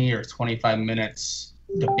 20 or 25 minutes,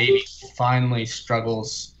 the baby finally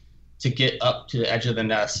struggles to get up to the edge of the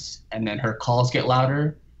nest. And then her calls get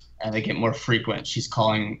louder, and they get more frequent. She's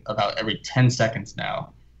calling about every 10 seconds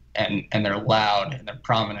now, and they're loud and they're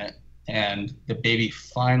prominent. And the baby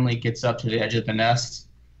finally gets up to the edge of the nest,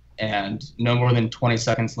 and no more than 20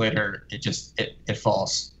 seconds later, it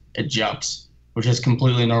falls. It jumps, which is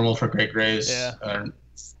completely normal for great grays. Yeah.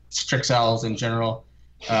 Strix owls in general.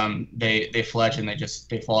 They fledge, and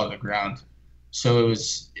they fall to the ground. So it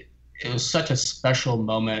was such a special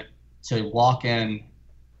moment to walk in,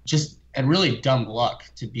 and really dumb luck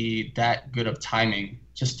to be that good of timing,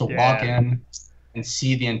 just to walk in and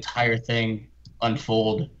see the entire thing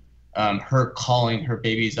unfold. Her calling her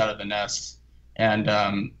babies out of the nest, and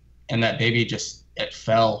that baby it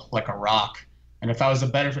fell like a rock. And if I was a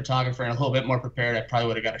better photographer and a little bit more prepared, I probably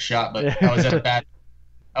would have got a shot. But I was at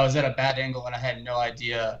a bad angle, and I had no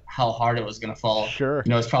idea how hard it was going to fall. Sure.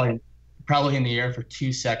 It's probably in the air for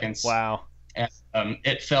 2 seconds. Wow. And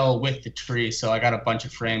it fell with the tree, so I got a bunch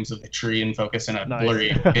of frames of the tree in focus and a Nice.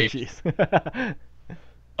 blurry baby.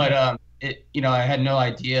 But I had no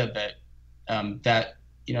idea that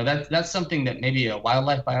that's something that maybe a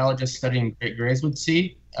wildlife biologist studying great grays would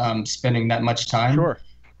see, spending that much time. Sure.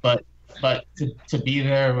 But to be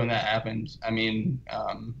there when that happened, I mean,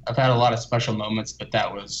 I've had a lot of special moments, but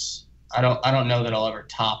that was, I don't know that I'll ever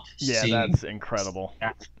top seeing that's incredible.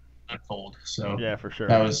 that unfold. So Yeah, for sure.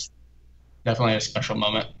 that was definitely a special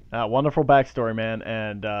moment. Wonderful backstory, man,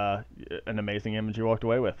 and an amazing image you walked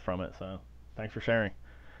away with from it. So thanks for sharing.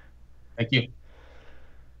 Thank you.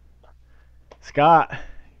 Scott,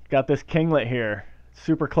 got this kinglet here.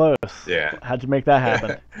 Super close. Yeah. How'd you make that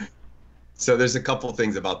happen? So there's a couple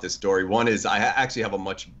things about this story. One is I actually have a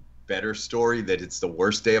much better story that it's the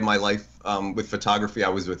worst day of my life with photography. I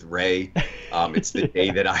was with Ray. It's the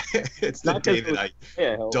day that I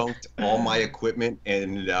dumped all my equipment,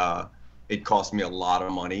 and it cost me a lot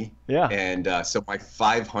of money. Yeah. And so my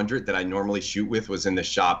 500 that I normally shoot with was in the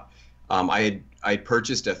shop. I had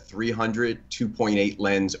purchased a 300 2.8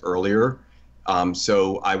 lens earlier.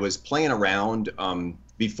 So I was playing around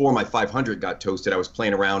before my 500 got toasted. I was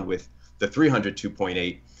playing around with the 300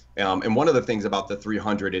 2.8. And one of the things about the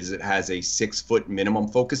 300 is it has a 6-foot minimum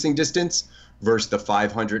focusing distance versus the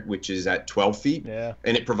 500, which is at 12 feet. Yeah.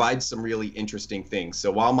 And it provides some really interesting things.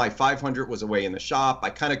 So while my 500 was away in the shop, I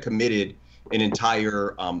kind of committed an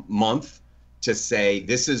entire month to say,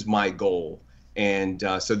 this is my goal. And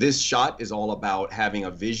so this shot is all about having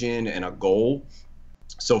a vision and a goal.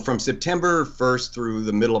 So from September 1st through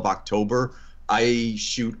the middle of October, I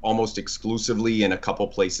shoot almost exclusively in a couple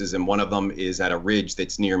places, and one of them is at a ridge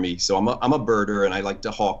that's near me. So I'm a birder, and I like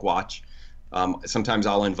to hawk watch. Sometimes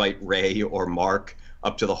I'll invite Ray or Mark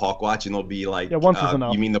up to the hawk watch, and they'll be like, yeah, once is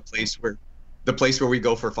enough. You mean the place where we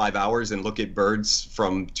go for 5 hours and look at birds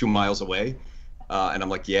from 2 miles away? And I'm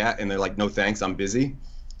like, yeah. And they're like, no, thanks, I'm busy.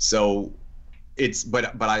 So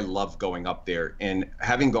but I love going up there, and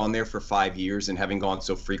having gone there for 5 years and having gone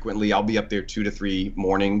so frequently, I'll be up there 2 to 3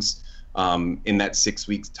 mornings in that 6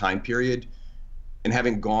 weeks time period. And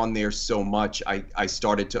having gone there so much, I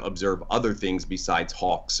started to observe other things besides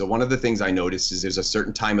hawks. So one of the things I noticed is there's a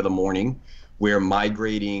certain time of the morning where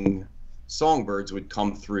migrating songbirds would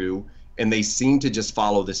come through, and they seem to just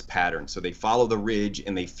follow this pattern. So they follow the ridge,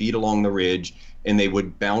 and they feed along the ridge, and they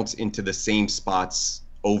would bounce into the same spots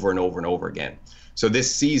over and over and over again. So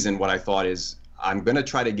this season, what I thought is, I'm going to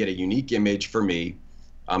try to get a unique image for me.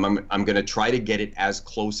 I'm going to try to get it as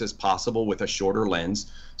close as possible with a shorter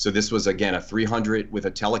lens. So this was, again, a 300 with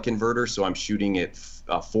a teleconverter. So I'm shooting at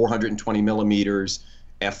 420 millimeters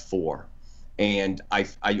f4. And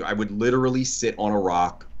I would literally sit on a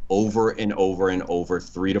rock over and over and over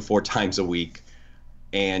 3 to 4 times a week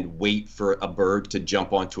and wait for a bird to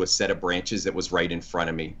jump onto a set of branches that was right in front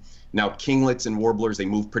of me. Now, kinglets and warblers, they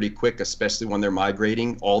move pretty quick, especially when they're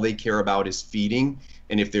migrating. All they care about is feeding.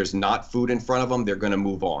 And if there's not food in front of them, they're going to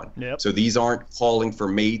move on. Yep. So these aren't calling for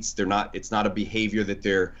mates. It's not a behavior that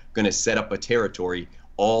they're going to set up a territory.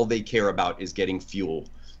 All they care about is getting fuel.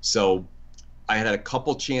 So I had a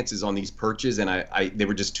couple chances on these perches, and they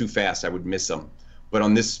were just too fast. I would miss them. But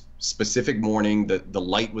on this specific morning, the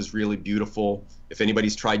light was really beautiful. If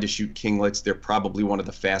anybody's tried to shoot kinglets, they're probably one of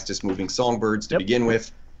the fastest moving songbirds to begin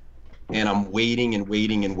with. And I'm waiting and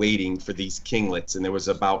waiting and waiting for these kinglets. And there was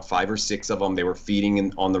about 5 or 6 of them. They were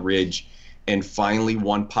feeding on the ridge. And finally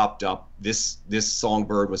one popped up. This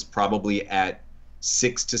songbird was probably at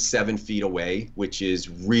 6 to 7 feet away, which is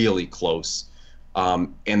really close.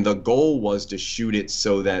 And the goal was to shoot it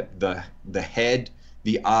so that the head,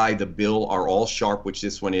 the eye, the bill are all sharp, which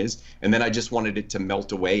this one is. And then I just wanted it to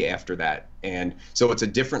melt away after that. And so it's a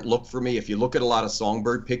different look for me. If you look at a lot of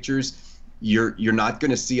songbird pictures, you're not going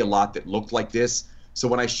to see a lot that look like this. So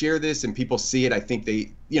when I share this and people see it, I think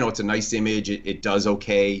it's a nice image. It does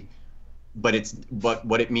okay, but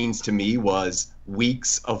what it means to me was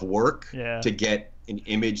weeks of work to get an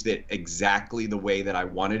image that exactly the way that I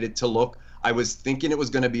wanted it to look. I was thinking it was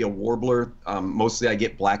going to be a warbler. Mostly I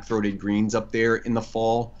get black-throated greens up there in the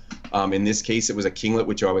fall. In this case, it was a kinglet,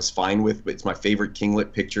 which I was fine with, but it's my favorite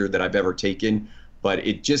kinglet picture that I've ever taken. But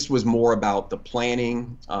it just was more about the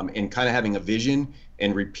planning and kind of having a vision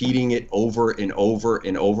and repeating it over and over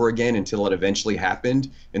and over again until it eventually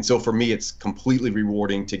happened. And so for me, it's completely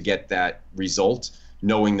rewarding to get that result,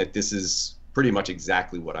 knowing that this is pretty much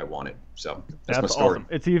exactly what I wanted. So that's my story. Awesome.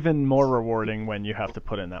 It's even more rewarding when you have to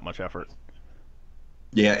put in that much effort.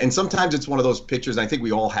 Yeah, and sometimes it's one of those pictures, I think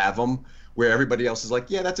we all have them, where everybody else is like,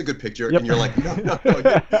 yeah, that's a good picture. Yep. And you're like, no,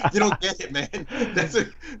 you don't get it, man.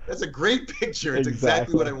 That's a great picture. It's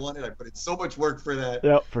exactly what I wanted. I put in so much work for that.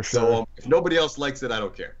 Yep, for sure. So if nobody else likes it, I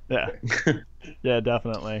don't care. Yeah, yeah,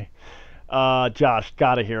 definitely. Josh,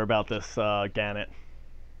 got to hear about this gannet.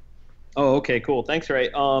 Oh, okay, cool. Thanks, Ray.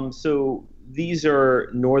 So these are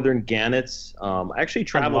northern gannets. I actually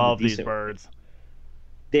traveled. I love these birds.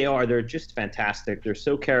 They're just fantastic. They're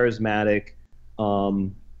so charismatic.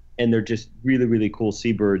 And they're just really, really cool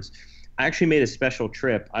seabirds. I actually made a special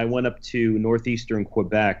trip. I went up to northeastern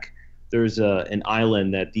Quebec. There's an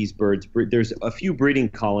island that these birds there's a few breeding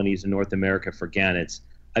colonies in North America for gannets.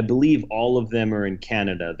 I believe all of them are in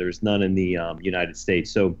Canada. There's none in the United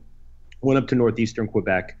States. So went up to northeastern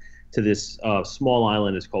Quebec to this small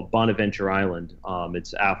island. It's called Bonaventure Island.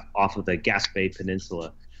 It's off of the Gaspé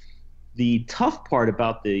Peninsula. The tough part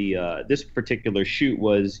about the this particular shoot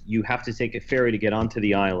was you have to take a ferry to get onto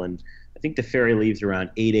the island. I think the ferry leaves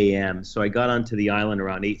around 8 a.m. So I got onto the island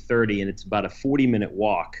around 8:30, and it's about a 40-minute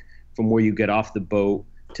walk from where you get off the boat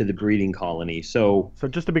to the breeding colony. So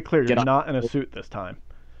just to be clear, you're not in a suit this time.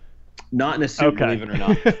 Not in a suit, okay. Believe it or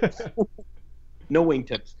not. No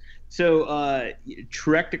wingtips. So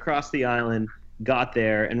trekked across the island, got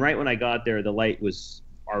there, and right when I got there, the light was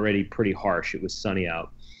already pretty harsh. It was sunny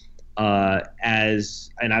out.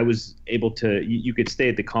 And I was able to, you could stay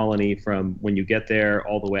at the colony from when you get there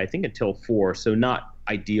all the way, I think, until 4. So not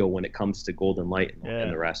ideal when it comes to golden light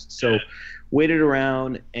and the rest. So waited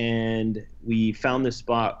around, and we found this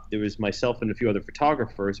spot. There was myself and a few other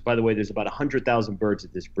photographers. By the way, there's about 100,000 birds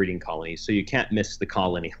at this breeding colony, so you can't miss the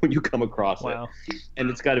colony when you come across it. And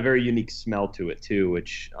it's got a very unique smell to it too,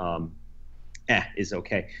 which is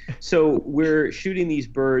okay. So we're shooting these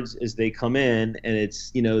birds as they come in, and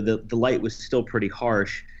it's, the light was still pretty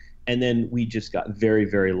harsh, and then we just got very,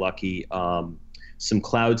 very lucky. Some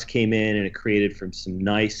clouds came in, and it created from some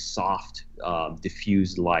nice, soft,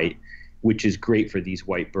 diffused light, which is great for these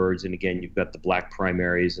white birds. And again, you've got the black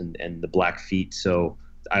primaries and the black feet. So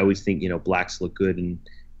I always think, blacks look good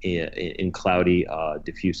in cloudy,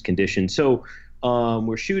 diffuse conditions. So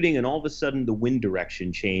we're shooting, and all of a sudden the wind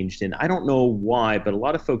direction changed, and I don't know why, but a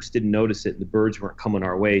lot of folks didn't notice it, and the birds weren't coming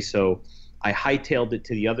our way. So I hightailed it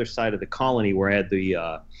to the other side of the colony where I had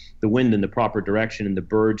the wind in the proper direction, and the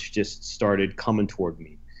birds just started coming toward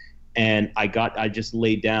me. And I just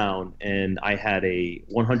laid down, and I had a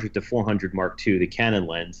 100 to 400 Mark II, the Canon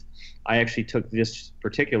lens. I actually took this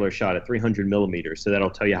particular shot at 300 millimeters, so that'll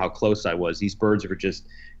tell you how close I was. These birds were just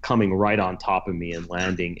coming right on top of me and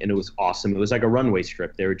landing, and it was awesome. It was like a runway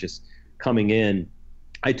strip. They were just coming in.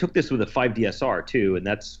 I took this with a 5 DSR too, and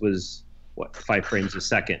was 5 frames a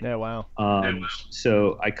second. Yeah, wow.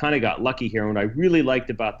 So I kind of got lucky here. And what I really liked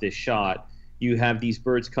about this shot, you have these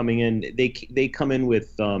birds coming in. They come in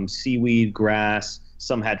with seaweed, grass.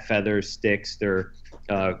 Some had feathers, sticks. They're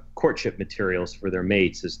courtship materials for their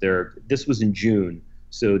mates. This was in June,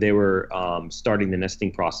 so they were starting the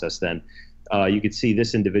nesting process then. You could see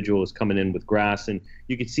this individual is coming in with grass, and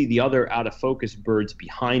you could see the other out of focus birds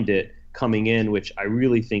behind it coming in, which I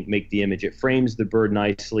really think make the image. It frames the bird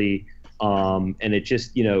nicely, and it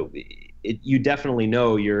just, you definitely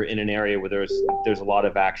know you're in an area where there's a lot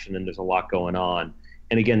of action and there's a lot going on.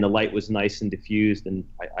 And again, the light was nice and diffused, and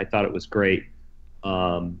I thought it was great.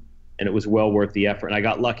 And it was well worth the effort. And I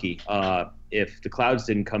got lucky. If the clouds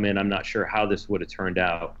didn't come in, I'm not sure how this would have turned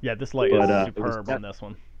out. Yeah, this light is superb on this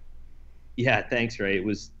one. Yeah, thanks, Ray. It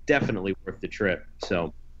was definitely worth the trip.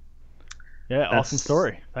 So, yeah, awesome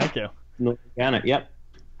story. Thank you. Yep.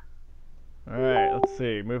 All right, let's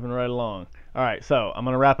see. Moving right along. All right, so I'm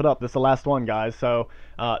going to wrap it up. This is the last one, guys. So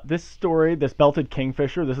this story, this belted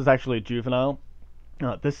kingfisher, this is actually a juvenile.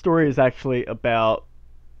 This story is actually about,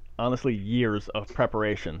 honestly, years of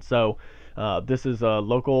preparation. So this is a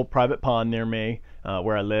local private pond near me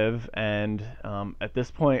where I live, and at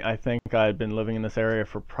this point I think I'd been living in this area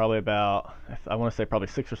for probably about, I want to say probably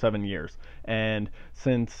 6 or 7 years. And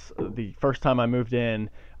since the first time I moved in,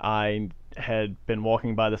 I had been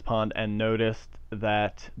walking by this pond and noticed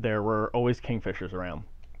that there were always kingfishers around.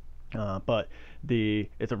 But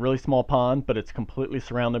it's a really small pond, but it's completely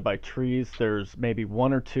surrounded by trees. There's maybe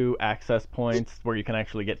 1 or 2 access points where you can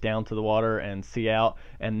actually get down to the water and see out,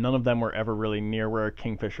 and none of them were ever really near where a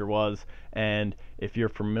kingfisher was. And if you're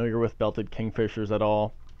familiar with belted kingfishers at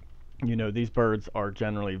all, these birds are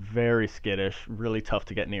generally very skittish, really tough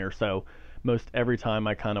to get near. So most every time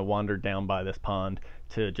I kind of wandered down by this pond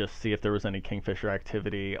to just see if there was any kingfisher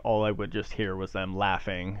activity, all I would just hear was them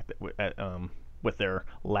laughing with their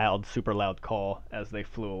loud, super loud call as they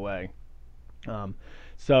flew away.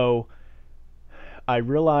 So I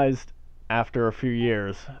realized after a few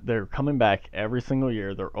years, they're coming back every single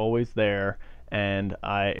year. They're always there, and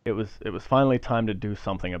it was finally time to do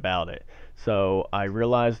something about it. So I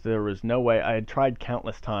realized there was no way. I had tried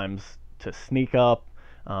countless times to sneak up,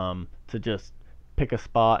 to just pick a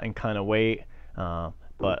spot and kind of wait,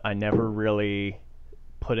 but I never really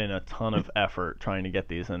put in a ton of effort trying to get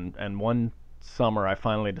these. And one summer I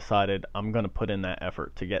finally decided I'm going to put in that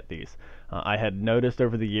effort to get these. I had noticed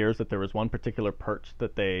over the years that there was one particular perch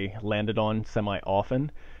that they landed on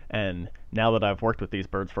semi-often, and now that I've worked with these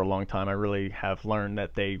birds for a long time, I really have learned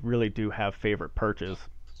that they really do have favorite perches.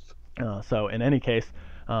 So in any case,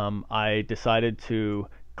 I decided to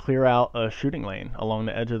clear out a shooting lane along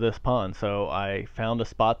the edge of this pond. So I found a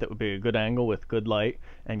spot that would be a good angle with good light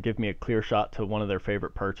and give me a clear shot to one of their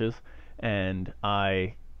favorite perches, and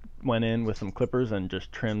I went in with some clippers and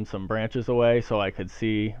just trimmed some branches away so I could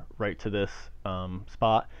see right to this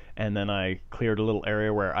spot, and then I cleared a little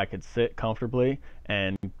area where I could sit comfortably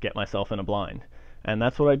and get myself in a blind. And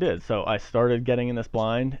that's what I did. So I started getting in this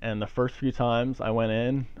blind, and the first few times I went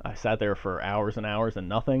in, I sat there for hours and hours and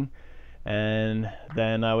nothing, and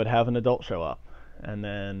then I would have an adult show up, and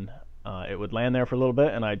then it would land there for a little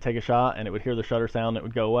bit, and I'd take a shot, and it would hear the shutter sound, and it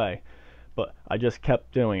would go away. But I just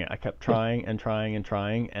kept doing it. I kept trying and trying and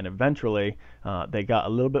trying, and eventually they got a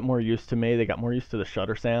little bit more used to me. They got more used to the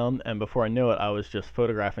shutter sound, and before I knew it, I was just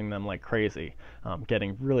photographing them like crazy,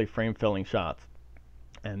 getting really frame-filling shots.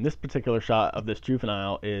 And this particular shot of this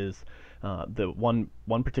juvenile is the one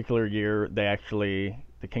particular year the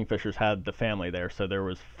kingfishers had the family there, so there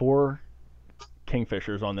was 4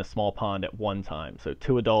 kingfishers on this small pond at one time. So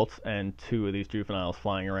 2 adults and 2 of these juveniles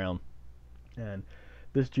flying around, and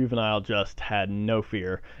this juvenile just had no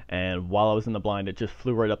fear, and while I was in the blind, it just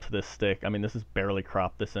flew right up to this stick. I mean, this is barely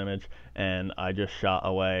cropped, this image, and I just shot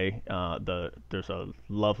away. There's a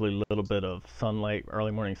lovely little bit of sunlight,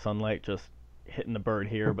 early morning sunlight, just hitting the bird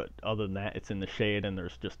here, but other than that, it's in the shade, and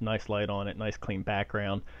there's just nice light on it, nice clean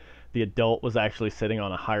background. The adult was actually sitting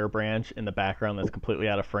on a higher branch in the background that's completely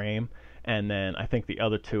out of frame, and then I think the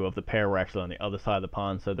other 2 of the pair were actually on the other side of the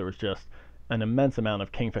pond, so there was just an immense amount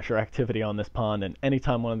of kingfisher activity on this pond, and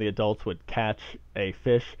anytime one of the adults would catch a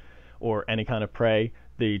fish or any kind of prey,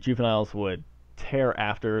 the juveniles would tear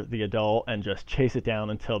after the adult and just chase it down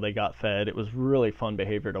until they got fed. It was really fun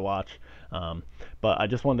behavior to watch. But I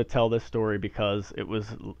just wanted to tell this story because it was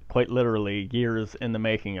quite literally years in the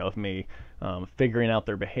making of me figuring out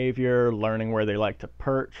their behavior, learning where they like to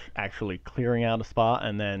perch, actually clearing out a spot,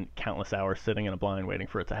 and then countless hours sitting in a blind waiting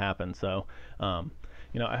for it to happen. So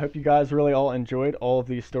I hope you guys really all enjoyed all of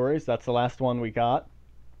these stories. That's the last one we got.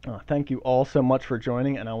 Thank you all so much for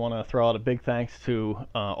joining, and I want to throw out a big thanks to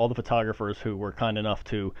all the photographers who were kind enough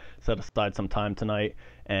to set aside some time tonight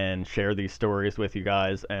and share these stories with you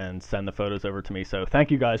guys and send the photos over to me. So thank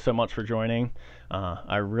you guys so much for joining.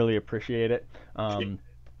 I really appreciate it.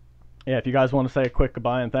 Yeah, if you guys want to say a quick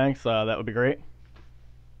goodbye and thanks, that would be great.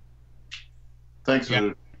 Thanks for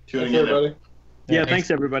tuning Thanks, in, everybody. Yeah, thanks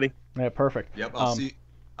everybody. Yeah, perfect. Yep,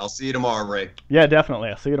 I'll see you tomorrow, Ray. Yeah, definitely.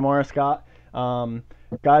 I'll see you tomorrow, Scott.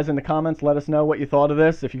 Guys, in the comments, let us know what you thought of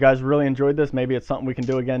this. If you guys really enjoyed this, maybe it's something we can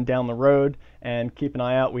do again down the road. And keep an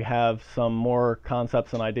eye out. We have some more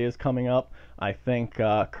concepts and ideas coming up. I think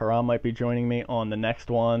Khurram might be joining me on the next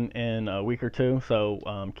one in a week or 2.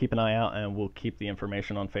 So keep an eye out, and we'll keep the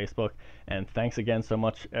information on Facebook. And thanks again so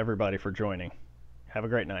much, everybody, for joining. Have a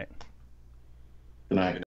great night. Good night.